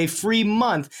can get a free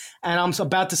month, and I'm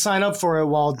about to sign up for it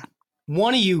while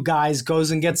one of you guys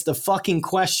goes and gets the fucking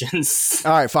questions.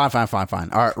 All right, fine.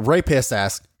 All right, Ray Pist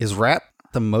asks, is rap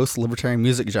the most libertarian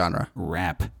music genre?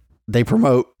 Rap. They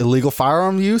promote illegal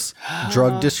firearm use,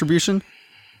 drug distribution,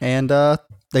 and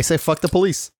they say fuck the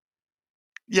police.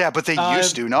 Yeah, but they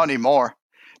used to, not anymore.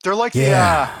 They're like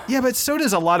Yeah. Yeah, but so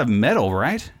does a lot of metal,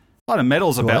 right? A lot of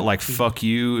metal's about What? like fuck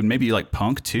you and maybe like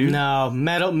punk too. No,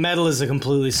 metal is a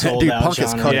completely sold Dude, out punk is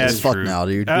genre. cut Yeah, as it's fuck true. now,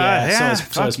 dude. Yeah, so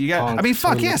fuck is you got. punk, I mean,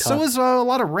 fuck totally yeah. So cut. is a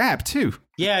lot of rap too.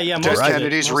 Yeah, Dead most of it,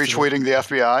 Kennedy's most of it. retweeting the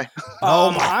FBI.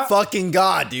 Oh my fucking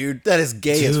god, dude. That is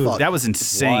gay as Dude, fuck. That was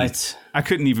insane. What? I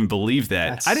couldn't even believe that.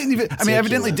 That's I didn't even. I mean,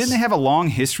 evidently, ridiculous. didn't they have a long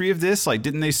history of this? Like,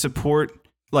 didn't they support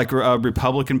like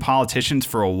Republican politicians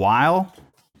for a while?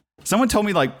 Someone told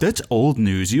me like that's old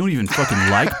news. You don't even fucking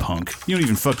like punk. You don't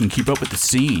even fucking keep up with the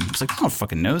scene. It's like I don't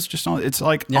fucking know. It's just on. It's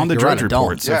like Yeah, on the you're right, Drudge I don't.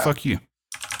 Report. So Yeah. fuck you.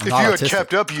 If you not had autistic.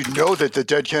 kept up, you'd know that the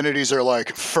dead Kennedys are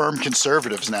like firm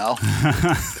conservatives now.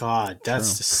 God,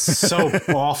 that's just so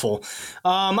awful.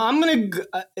 I'm gonna.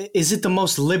 Is it the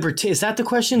most libertarian? Is that the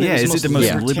question? Yeah, is it the most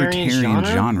Yeah. libertarian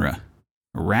genre?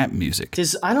 Rap music.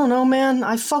 I don't know, man.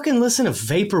 I fucking listen to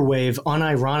vaporwave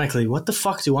unironically. What the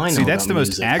fuck do I know? See, that's about the most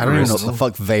music? I don't even know agorist what the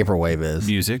fuck vaporwave is.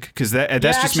 music because that's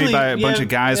just actually, made by a bunch yeah, of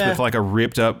guys yeah. with like a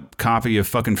ripped up copy of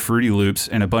fucking Fruity Loops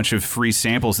and a bunch of free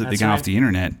samples that they That's got right. off the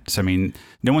internet. So I mean,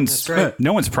 no one's That's right.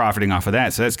 no one's profiting off of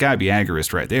that. So that's got to be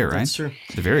agorist right there, right? That's true.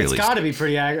 At the very It's least. got to be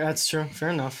pretty. That's true. Fair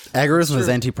enough. Agorism is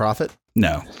anti-profit.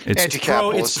 No, it's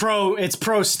Anti-capitalist. It's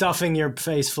pro stuffing your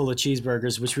face full of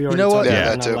cheeseburgers, which we already know what? talked about. Yeah, We're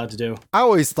that not too. allowed to do. I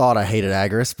always thought I hated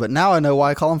agorists, but now I know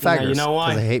why I call them Yeah, faggers. you know why?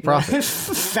 'Cause they hate profit.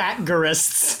 Fat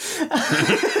garists.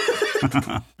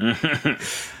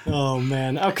 Oh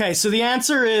man. Okay, so the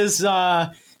answer is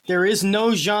there is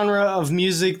no genre of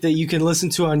music that you can listen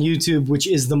to on YouTube which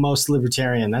is the most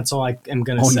libertarian. That's all I am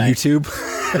going to On say. YouTube.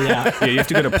 Yeah. yeah. You have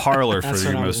to go to Parlor for That's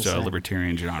your what I was most gonna say.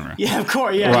 libertarian genre. Yeah, of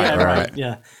course. Yeah, Right, yeah, right.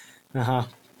 Yeah. Uh-huh.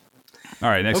 All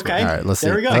right, next Okay. one. All right, let's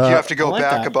There see. we go. You have to go I like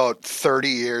back that. about 30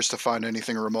 years to find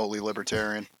anything remotely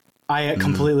libertarian. I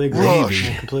completely agree.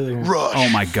 Rush. Completely agree. Rush. Oh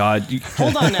my God!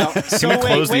 Hold on now. So Can we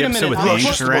close wait the a episode minute.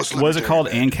 with Rush. what was it called?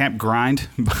 ANCAP Grind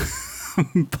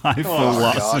by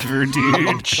Philosopher,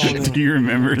 dude. Do you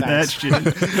remember that shit?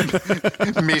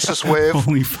 Mises Wave.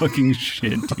 Holy fucking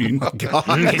shit, dude!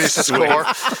 Mises Core.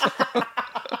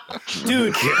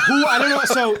 Dude, who I don't know.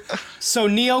 So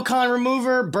neocon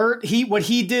remover Bert. What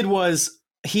he did was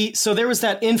so there was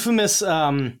that infamous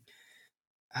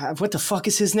what the fuck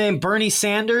is his name? Bernie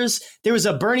Sanders. There was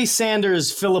a Bernie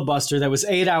Sanders filibuster that was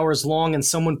 8 hours long, and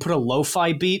someone put a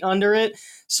lo-fi beat under it.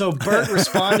 So Bert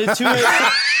responded to it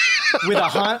with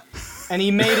and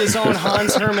he made his own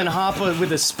Hans Hermann Hoppe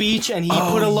with a speech, and he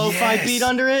put a lo-fi beat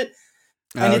under it.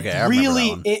 And it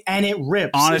really it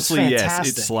rips. Honestly, it's yes,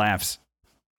 fantastic. it slaps.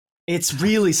 It's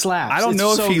really slaps. I don't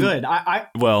know so if he good. I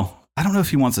don't know if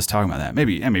he wants us talking about that.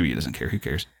 Maybe he doesn't care. Who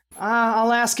cares?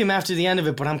 I'll ask him after the end of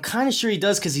it, but I'm kind of sure he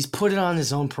does because he's put it on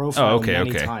his own profile.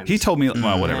 Many times. He told me,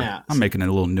 well, whatever. Yeah. I'm making a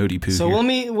little notey poo. So here. I'll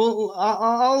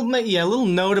make a little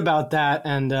note about that,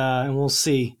 and we'll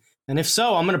see. And if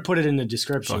so, I'm going to put it in the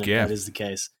description. If that is the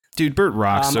case, dude. Bert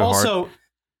rocks so hard. Also,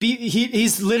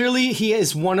 he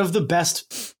is one of the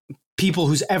best people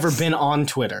who's ever been on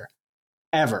Twitter,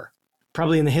 ever.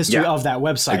 Probably in the history of that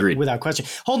website, Agreed. Without question.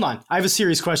 Hold on, I have a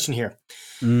serious question here.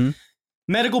 Mm-hmm.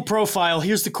 Medical profile.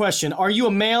 Here's the question: Are you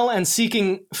a male and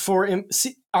seeking treatment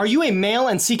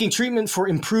for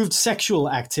improved sexual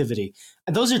activity?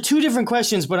 And those are two different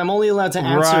questions, but I'm only allowed to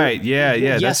answer. Right? Yeah.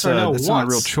 Yes or no. That's not a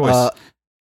real choice.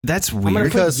 That's weird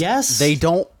because they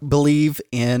don't believe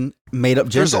in made-up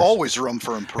genders. There's always room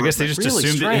for improvement. I guess they just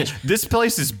assumed that this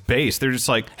place is based. They're just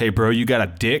like, hey, bro, you got a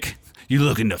dick? You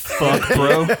looking to fuck,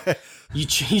 bro? You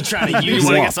trying to use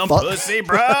it? Get some pussy,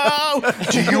 bro?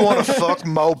 Do you want to fuck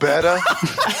Mo Betta?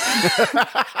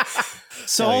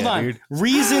 So hold on. Dude.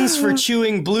 Reasons for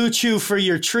chewing Blue Chew for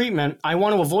your treatment. I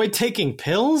want to avoid taking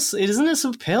pills. Isn't this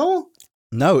a pill?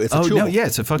 No, it's a chewable. No, yeah,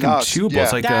 it's a fucking chewable. Yeah.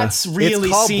 It's like it's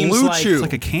Blue Chew. It's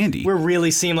like a candy. We really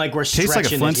seem like we're stretching it.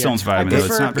 Tastes like a Flintstones vitamin.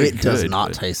 It's not very good. It does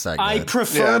not taste that good. I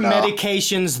prefer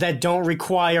medications that don't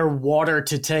require water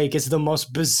to take. It's the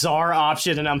most bizarre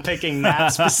option, and I'm picking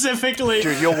that specifically.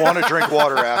 Dude, you'll want to drink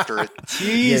water after it.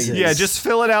 Jesus. Yeah, just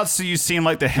fill it out so you seem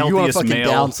like the healthiest male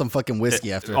down some fucking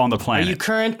whiskey after on the planet. Are you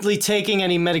currently taking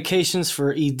any medications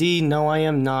for ED? No, I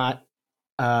am not.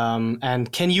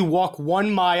 And can you walk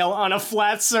 1 mile on a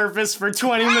flat surface for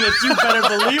 20 minutes? You better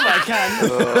believe I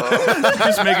can.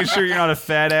 Just making sure you're not a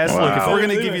fat ass. Wow. Look, if we're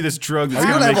going to give you this drug that's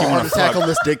going to make you want to attack on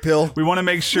this dick pill, we want to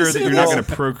make sure that you're not going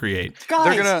to procreate.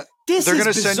 Guys, they're going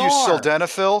to send you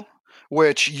sildenafil,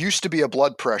 which used to be a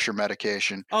blood pressure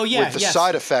medication. Oh, yeah. With the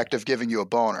side effect of giving you a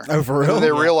boner. Oh, for real? And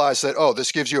they realized that,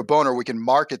 this gives you a boner. We can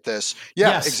market this.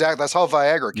 Yeah, exactly. That's how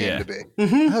Viagra came to be.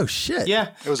 Mm-hmm. Oh, shit. Yeah.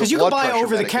 Because you can buy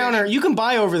over the counter. You can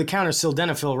buy over the counter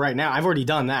sildenafil right now. I've already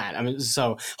done that. I mean,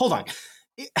 so hold on.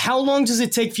 How long does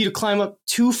it take for you to climb up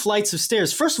 2 flights of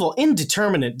stairs? First of all,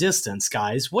 indeterminate distance,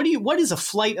 guys. What is a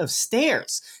flight of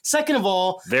stairs? Second of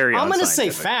all, I'm going to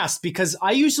say fast because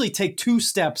I usually take 2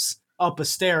 steps up a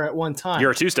stair at one time. You're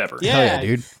a 2-stepper. Yeah,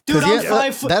 dude. Dude, I'm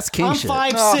 5 foot. That's king shit.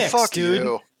 I'm 5'6", dude.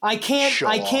 You. I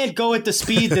can't go at the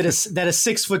speed that a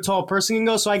 6 foot tall person can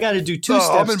go. So I got to do 2 steps.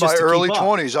 I'm in my early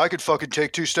 20s. I could fucking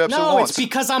take 2 steps at once. once. It's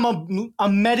because I'm a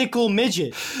medical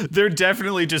midget. They're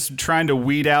definitely just trying to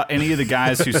weed out any of the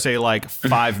guys who say like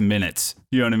 5 minutes.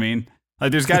 You know what I mean?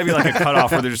 Like, there's got to be like a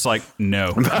cutoff where they're just like,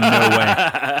 no way.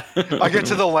 I get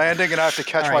to the landing and I have to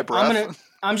catch my breath.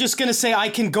 I'm just going to say I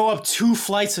can go up 2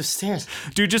 flights of stairs.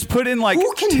 Dude, just put in like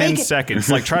 10 seconds.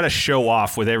 Like, try to show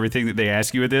off with everything that they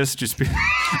ask you with this. Just be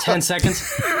 10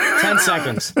 seconds? 10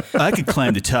 seconds. I could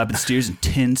climb the top of the stairs in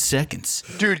 10 seconds.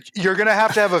 Dude, you're going to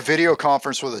have a video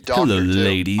conference with a doctor. Hello,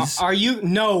 ladies. Are you?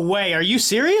 No way. Are you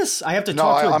serious? I have to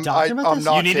talk to a doctor about this?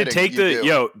 I'm not You need to take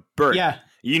Bert. Yeah.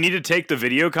 You need to take the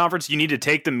video conference. You need to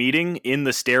take the meeting in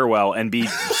the stairwell and be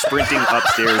sprinting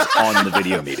upstairs on the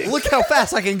video meeting. Look how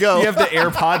fast I can go. You have the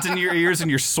AirPods in your ears and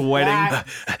you're sweating.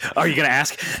 Are you gonna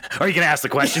ask? Are you gonna ask the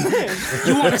question?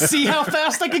 You want to see how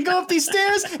fast I can go up these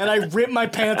stairs? And I rip my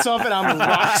pants off and I'm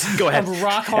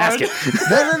rock hard. Ask it.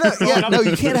 No. Yeah, no,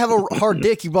 you can't have a hard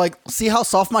dick. You be like, see how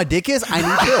soft my dick is? I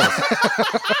need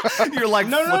pills. You're like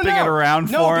flipping it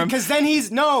around for him. Because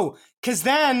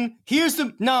then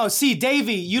see,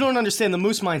 Davey, you don't understand the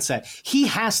moose mindset. He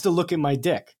has to look at my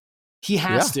dick. He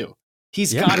has to.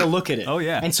 He's got to look at it. Oh,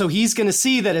 yeah. And so he's going to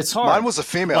see that it's hard. Mine was a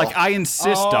female. Like, I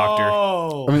insist, doctor.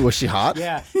 I mean, was she hot?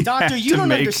 Yeah. Doctor, you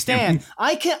don't understand.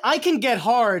 I can get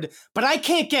hard, but I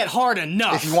can't get hard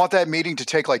enough. If you want that meeting to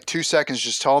take like 2 seconds,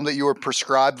 just tell them that you were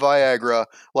prescribed Viagra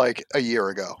like a year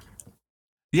ago.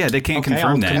 Yeah, they can't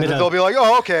confirm that. And then they'll be like,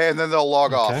 oh, okay, and then they'll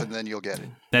log off, and then you'll get it.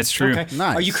 That's true. Okay.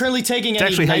 Nice. Are you currently taking It's any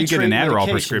actually how you get an Adderall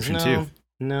medications? prescription, too.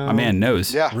 No. My man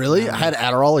knows. Yeah. Really? I had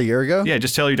Adderall a year ago? Yeah,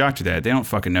 just tell your doctor that. They don't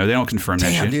fucking know. They don't confirm that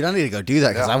Damn, shit. dude, I need to go do that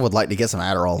because I would like to get some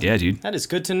Adderall. Yeah, dude. That is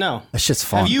good to know. That shit's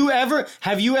fun.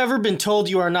 Have you ever been told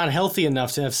you are not healthy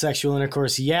enough to have sexual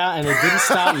intercourse? Yeah, and it didn't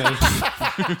stop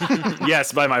me.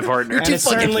 Yes, by my partner. And it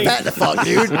certainly, fat the fuck,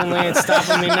 dude. certainly ain't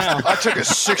stopping me now. I took a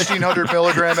 1,600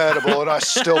 milligram edible, and I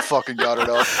still fucking got it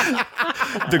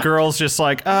up. The girl's just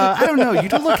like, I don't know. You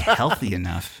don't look healthy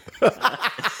enough.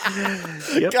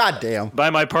 God damn. By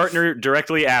my partner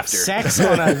directly after. Sex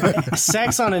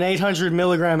on an 800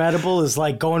 milligram edible is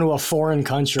like going to a foreign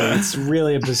country. It's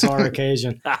really a bizarre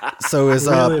occasion. So is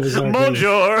Really a bizarre occasion.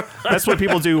 Bonjour. That's what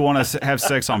people do want to have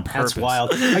sex on purpose. That's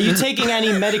wild. Are you taking any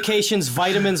medications,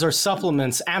 vitamins, or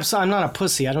supplements? I'm not a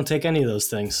pussy. I don't take any of those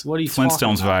things. What are you talking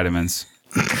Flintstones about? vitamins.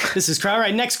 This is crazy. All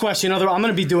right, next question. I'm going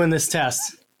to be doing this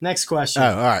test. Next question.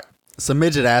 Oh, all right. So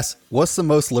Midget asks, what's the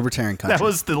most libertarian country? That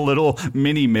was the little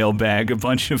mini mailbag, a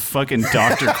bunch of fucking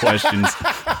doctor questions.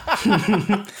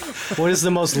 What is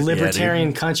the most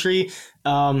libertarian country?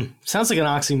 Sounds like an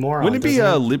oxymoron. Wouldn't it be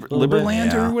doesn't it?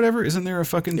 Liberland Yeah. or whatever? Isn't there a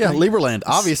fucking Yeah, thing? Lieberland,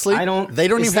 obviously. I don't- They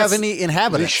don't is even have that- any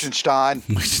inhabitants. Liechtenstein.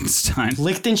 Liechtenstein.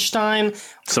 Liechtenstein,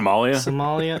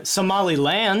 Somalia.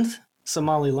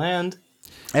 Somaliland.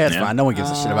 Yeah, it's fine. No one gives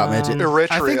a shit about Midget.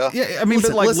 Eritrea. I mean,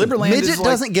 but like Listen, Liberland Midget is like,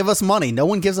 doesn't give us money. No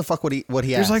one gives a fuck what he there's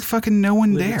has. like fucking no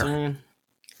one there. Libertarian.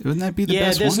 Wouldn't that be the Yeah,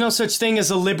 best there's one? no such thing as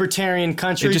a libertarian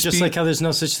country, It'd just just be- like how there's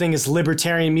no such thing as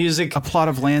libertarian music. A plot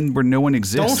of land where no one Don't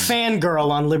exists. fangirl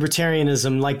on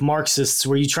libertarianism like Marxists,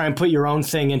 where you try and put your own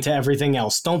thing into everything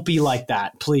else. Don't be like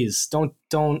that, please. Don't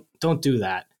do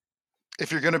that.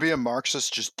 If you're going to be a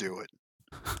Marxist, just do it.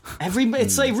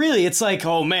 It's like really, it's like,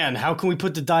 oh man, how can we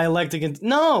put the dialectic in?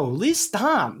 No, at least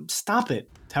stop it.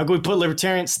 How can we put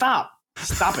libertarian? Stop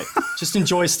it. Just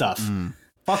enjoy stuff.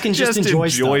 Fucking just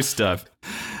enjoy stuff.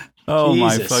 Oh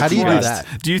my Jesus. fucking How do you do Christ.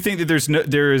 that? Do you think that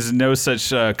there is no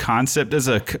such concept as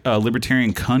a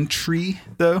libertarian country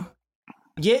though?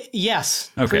 Yeah, yes,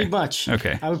 Okay. pretty much.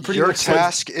 Okay. I would pretty Your much say-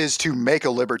 task is to make a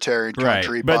libertarian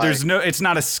country Right, but by there's no. It's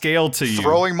not a scale to you.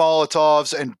 throwing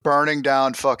Molotovs and burning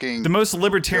down fucking. The most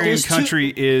libertarian There's two-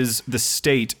 country is the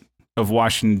state of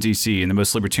Washington D.C. and the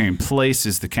most libertarian place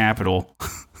is the Capitol.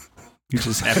 You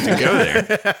just have to go there.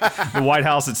 The White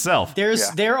House itself.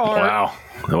 there are Wow.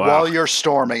 While you're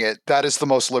storming it, that is the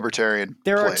most libertarian.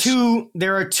 There are place.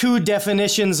 two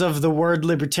definitions of the word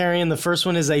libertarian. The first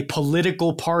one is a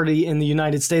political party in the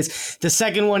United States. The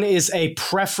second one is a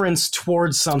preference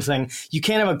towards something. You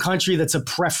can't have a country that's a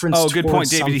preference Oh, towards good point,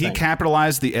 David. Did he something.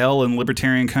 capitalize the L in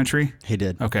libertarian country? He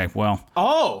did. Okay, well,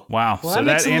 Oh. wow. Well, So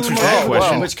makes that it a little answers more that difficult,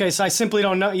 question. In which case, I simply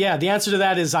don't know. Yeah, the answer to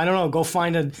that is, I don't know, go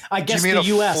find a, I Do guess you mean the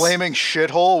a U.S. flaming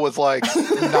shithole with like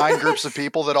 9 groups of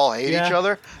people that all hate Yeah. each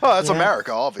other? Oh, that's Yeah.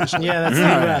 America, obviously. Yeah, that's the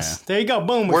U.S. There you go.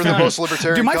 Boom. We're the found most it.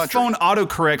 libertarian Dude, my country. phone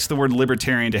autocorrects the word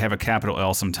libertarian to have a capital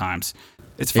L sometimes.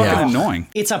 It's fucking Yeah. annoying.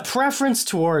 It's a preference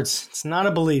towards. It's not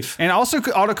a belief. And also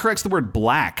autocorrects the word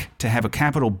black to have a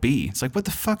capital B. It's like, what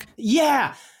the fuck?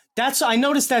 Yeah. I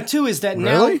noticed that too, is that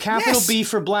Really? now capital Yes. B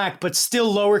for black, but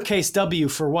still lowercase w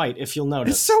for white, if you'll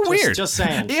notice. It's so weird. Just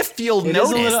saying. If you'll It is a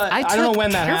notice, little- I don't know took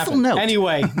when that careful happened. note.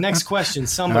 Anyway, next question. All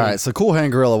Somebody. right. So Cool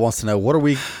Hand Gorilla wants to know, what are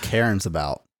we Karens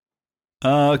about?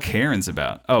 Karen's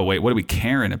about. Oh wait, what are we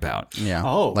caring about? Yeah.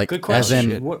 Oh, like, good question. As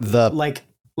in What- the like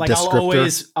I'll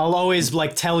descriptor? always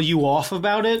like tell you off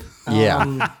about it.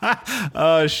 Yeah.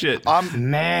 Oh shit.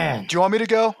 Man. Do you want me to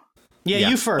go? Yeah,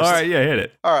 you first. All right, yeah, hit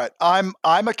it. All right.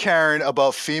 I'm a Karen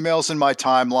about females in my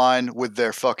timeline with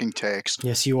their fucking takes.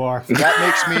 Yes, you are. That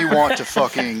makes me want to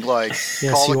fucking like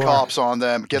call you the are. cops on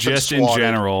them, get Just them in swatted.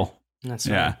 general. That's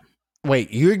Yeah. right. Wait,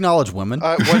 you acknowledge women?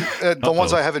 The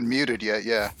ones I haven't muted yet,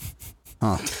 yeah.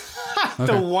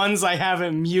 The ones I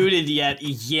haven't muted yet.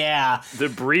 Yeah. The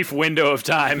brief window of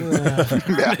time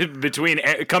between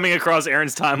coming across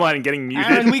Aaron's timeline and getting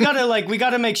muted. Aaron, we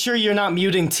gotta make sure you're not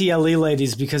muting TLE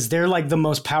ladies, because they're like the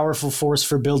most powerful force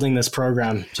for building this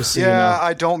program. Just so you Yeah, know.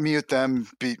 I don't mute them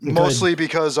mostly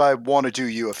because I want to do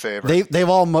you a favor. They've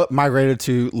all migrated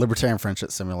to Libertarian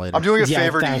Friendship Simulator. I'm doing a Yeah,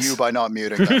 favor thanks. to you by not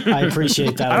muting them. I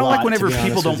appreciate that. I don't a lot, like whenever to be people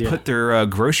honest with don't you. put their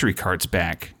grocery carts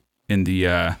back in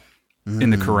the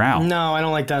corral. No, I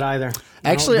don't like that either.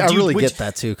 Actually, No, I would you- really would get you-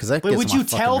 that too, because that But gets would my you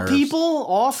fucking tell nerves. people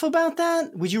off about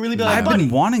that? Would you really be like, I've buddy,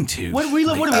 been wanting to. what are we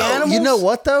animals? You know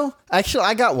what though? Actually,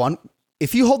 I got one.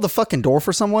 If you hold the fucking door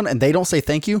for someone and they don't say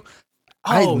thank you,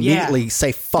 I Oh, yeah. immediately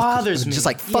say fuck. Bothers me. Just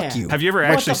like fuck Yeah. you. Have you ever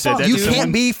What actually the said fuck, that You to dude? someone?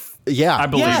 can't be Yeah, I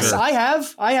believe Yes, her. I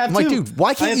have. I'm like, too. dude, why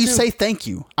I can't have you too. say thank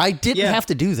you? I didn't have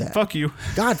to do that. Fuck you.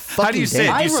 God fucking How do you say it?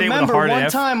 damn. Do I you say it with a remember hard one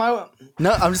F? time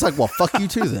No, I'm just like, well, fuck you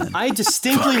too then. I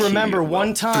distinctly remember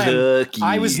one time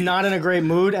I was not in a great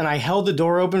mood and I held the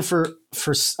door open for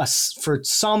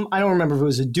some, I don't remember if it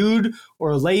was a dude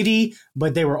or a lady,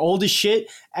 but they were old as shit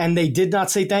and they did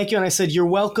not say thank you. And I said, "You're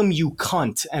welcome, you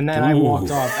cunt." And then I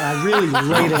walked off and I really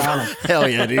laid it on him. Hell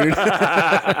yeah, dude.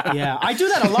 Yeah, I do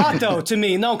that a lot though to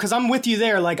me. No, because I'm with you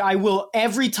there. Like I will,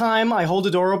 every time I hold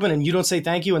the door open and you don't say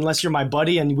thank you unless you're my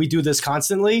buddy and we do this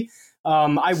constantly,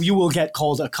 you will get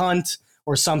called a cunt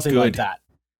or something like that.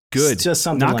 Good. It's just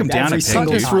something Knock like him that. down Every a peg,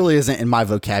 single dude. This time. really isn't in my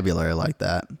vocabulary like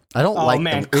that. I don't like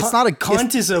man, them. It's not a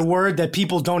cunt is a word that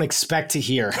people don't expect to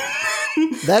hear.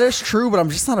 That is true, but I'm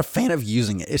just not a fan of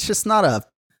using it. It's just not a.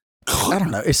 I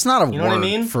don't know. It's not a You know word what I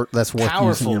mean? that's worth Powerful.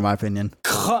 using, in my opinion.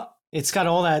 It's got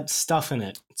all that stuff in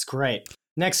it. It's great.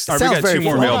 Next, All right, we Sounds got very two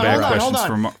more fun. mailbag hold questions on.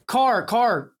 from.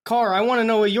 Car. I want to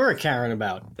know what you're a Karen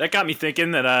about. That got me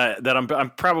thinking that I'm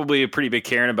probably a pretty big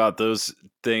Karen about those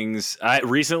things.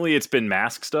 Recently, it's been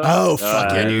mask stuff. Oh,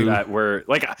 fuck yeah, dude. Where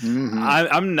like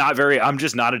I'm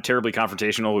just not a terribly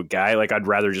confrontational guy. Like I'd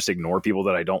rather just ignore people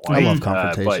that I don't like. I love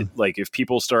confrontation. But like if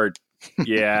people start,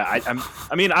 yeah,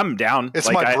 I'm down. It's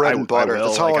like, my bread and butter. will.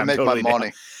 That's how Like, I I'm make totally my down.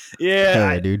 money. Yeah,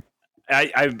 Hell yeah, dude.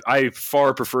 I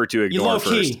far prefer to ignore low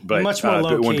key. first, but You're much more low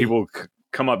but when key. people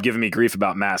come up giving me grief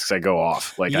about masks, I go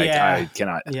off. Like I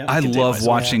cannot. Yeah. I contain love myself.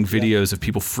 watching videos of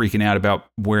people freaking out about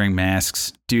wearing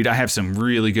masks. Dude, I have some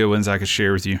really good ones I could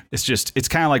share with you. It's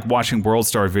kind of like watching World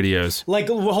Star videos. Like,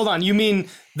 well, hold on. You mean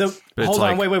But it's hold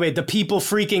on, like- wait. The people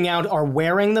freaking out are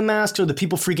wearing the masks, or the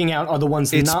people freaking out are the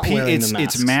ones not wearing the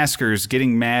masks? It's maskers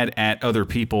getting mad at other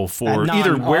people for At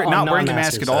either non- not wearing the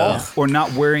mask non-maskers, at all yeah. or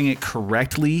not wearing it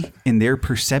correctly in their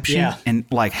perception Yeah. and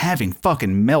like having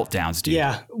fucking meltdowns, dude.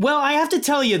 Yeah. Well, I have to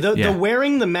tell you, the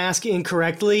wearing the mask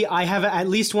incorrectly, I have at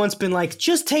least once been like,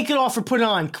 just take it off or put it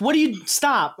on. What do you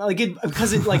stop? Like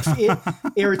because it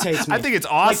irritates me. I think it's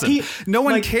awesome. No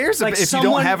one cares if you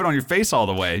don't have it on your face all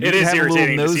the way. You It can is have a little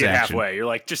irritating to nose see it action. halfway. You're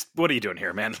like, just what are you doing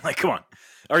here, man? Like, come on.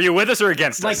 Are you with us or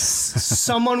against like us?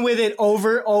 someone with it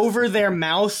over their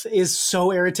mouth is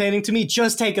so irritating to me.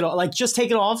 Just take it off. Like just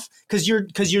take it off because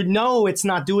you know it's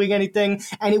not doing anything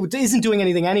and it isn't doing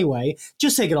anything anyway.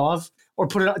 Just take it off or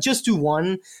put it on. Just do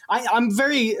one. I'm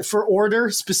very for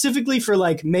order, specifically for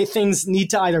like things need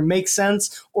to either make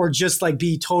sense or just like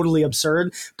be totally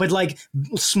absurd. But like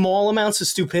small amounts of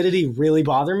stupidity really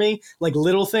bother me. Like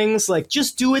little things, like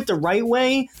just do it the right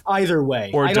way. Either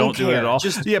way, Or I don't do it care. at all.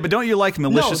 Just Yeah, but don't you like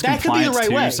malicious that could be the compliance right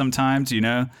too way. sometimes, you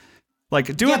know?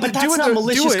 Like do Yeah, it but do that's it not do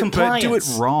malicious it, compliance. but do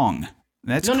it wrong.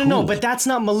 That's No, cool. but that's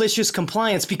not malicious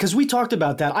compliance because we talked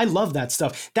about that. I love that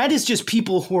stuff. That is just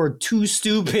people who are too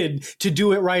stupid to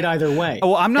do it right either way. Oh,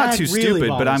 well, I'm not That too really stupid, but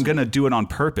bothers I'm me. going to do it on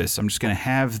purpose. I'm just going to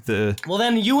have the... Well,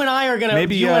 then you and I are gonna.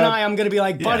 Maybe, I'm gonna be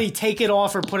like, yeah. buddy, take it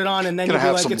off or put it on, and then Gonna you'll be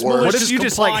have like, some it's words. What malicious if you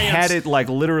just like compliance. had it like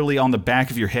literally on the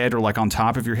back of your head or like on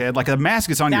top of your head? Like a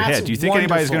mask is on your That's head. Do you think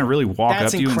anybody's going to wonderful. really walk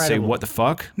That's up to you and say, incredible. what the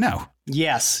fuck? No.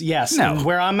 Yes. No. And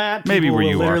where I'm at, people Maybe where will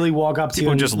you literally are. walk up to you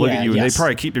People and just look at you and yes. they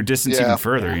probably keep their distance Yeah. even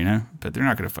further, you know? But they're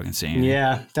not going to fucking say anything.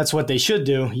 Yeah, that's what they should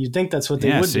do. You'd think that's what they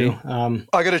Yeah, would see? do.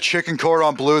 I got a chicken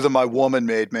cordon bleu that my woman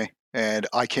made me, and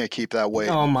I can't keep that weight.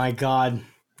 Oh my God.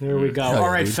 There we go. All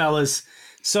right, fellas.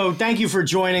 So thank you for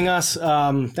joining us.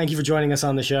 Thank you for joining us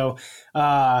on the show.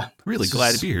 Really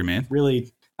glad to be here, man.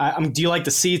 Really, do you like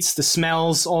the seats, the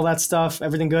smells, all that stuff?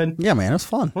 Everything good? Yeah, man, it was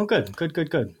fun. Well, good.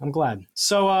 I'm glad.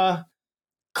 So,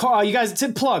 you guys,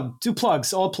 do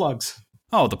plugs, all plugs.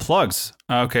 Oh, the plugs.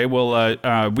 Okay, well,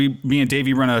 me and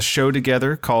Davey run a show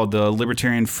together called the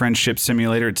Libertarian Friendship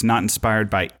Simulator. It's not inspired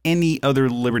by any other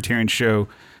libertarian show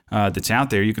that's out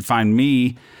there. You can find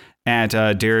me at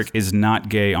Derek is not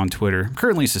gay on Twitter. I'm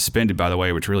currently suspended, by the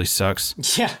way, which really sucks.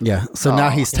 Yeah. Yeah. So now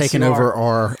he's taken you over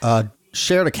our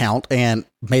shared account and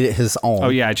made it his own. Oh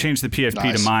yeah, I changed the PFP to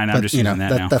Nice. mine. I'm But, just you know, using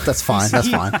that now. that's fine. That's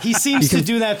fine. He seems to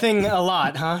do that thing a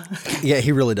lot, huh? Yeah,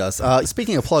 he really does.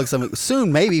 Speaking of plugs, I mean,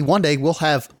 soon, maybe one day we'll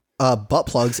have butt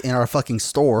plugs in our fucking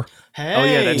store. Hey. Oh,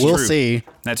 yeah, that's We'll true. see.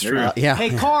 That's true. Yeah. Hey,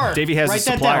 Car. Davey has a write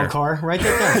that supplier. down, Car. Write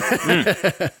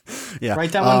that down. Yeah.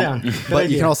 Write that one down. Good But you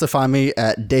idea. can also find me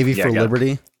at Davey Yeah, for I got it.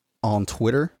 Liberty on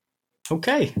Twitter.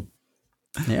 Okay.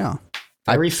 Yeah.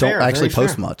 Very I fair, don't actually very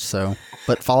post fair. much,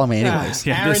 but follow me anyways.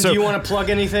 Yeah, Aaron, so- do you want to plug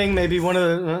anything? Maybe one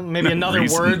of the, maybe another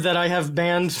reason. word that I have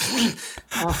banned.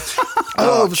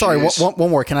 Sorry. jeez. One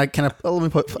more. Can I? Let me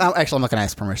put. Actually, I'm not gonna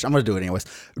ask permission. I'm gonna do it anyways.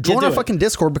 Join do our it. fucking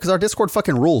Discord because our Discord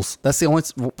fucking rules. That's the only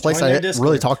place Join I their Discord.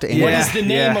 really talk to anyone. What Yeah. is the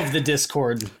name of the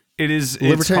Discord? It's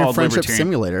Libertarian called Friendship Libertarian.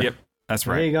 Simulator. Yep, that's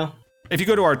There you right. go. If you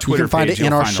go to our Twitter you can find page, it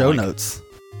in our find show notes.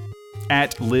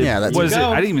 At lib, yeah, that's what is it? go.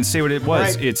 I didn't even say what it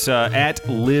was. Right. It's at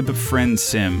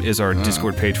libfriendsim is our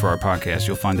Discord page for our podcast.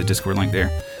 You'll find the Discord link there.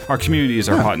 Our community is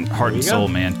our heart and soul,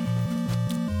 man.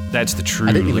 That's the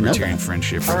true libertarian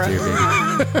friendship right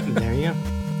there, baby. There you go.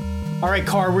 All right,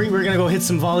 Car, we're going to go hit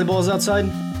some volleyballs outside.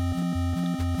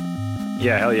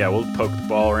 Yeah, hell yeah. We'll poke the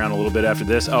ball around a little bit after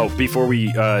this. Oh, before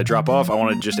we drop off, I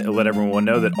want to just let everyone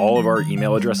know that all of our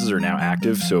email addresses are now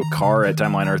active. So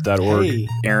car@timelineearth.org, Hey.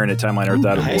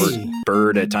 Aaron@timelineearth.org, Hey.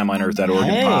 Bird@timelineearth.org,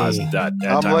 Hey. and Paz.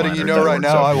 I'm letting you know right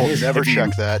now, I will never if you-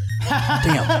 check that.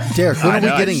 Damn, Derek, when are we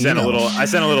getting I sent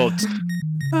a little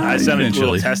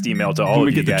Eventually. test email to all When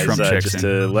we of you get the guys Trump checks just in.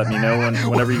 to let me know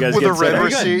whenever you guys With get a red set up.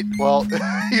 receipt? Well,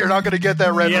 you're not going to get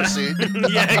that red Yeah. receipt.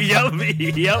 yeah, I want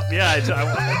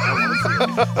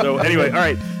to see it. So anyway, all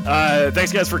right.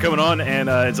 Thanks guys for coming on, and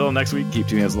until next week, keep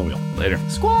two hands on the wheel. Later.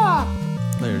 Squaw!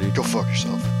 Later, dude. Go fuck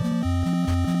yourself.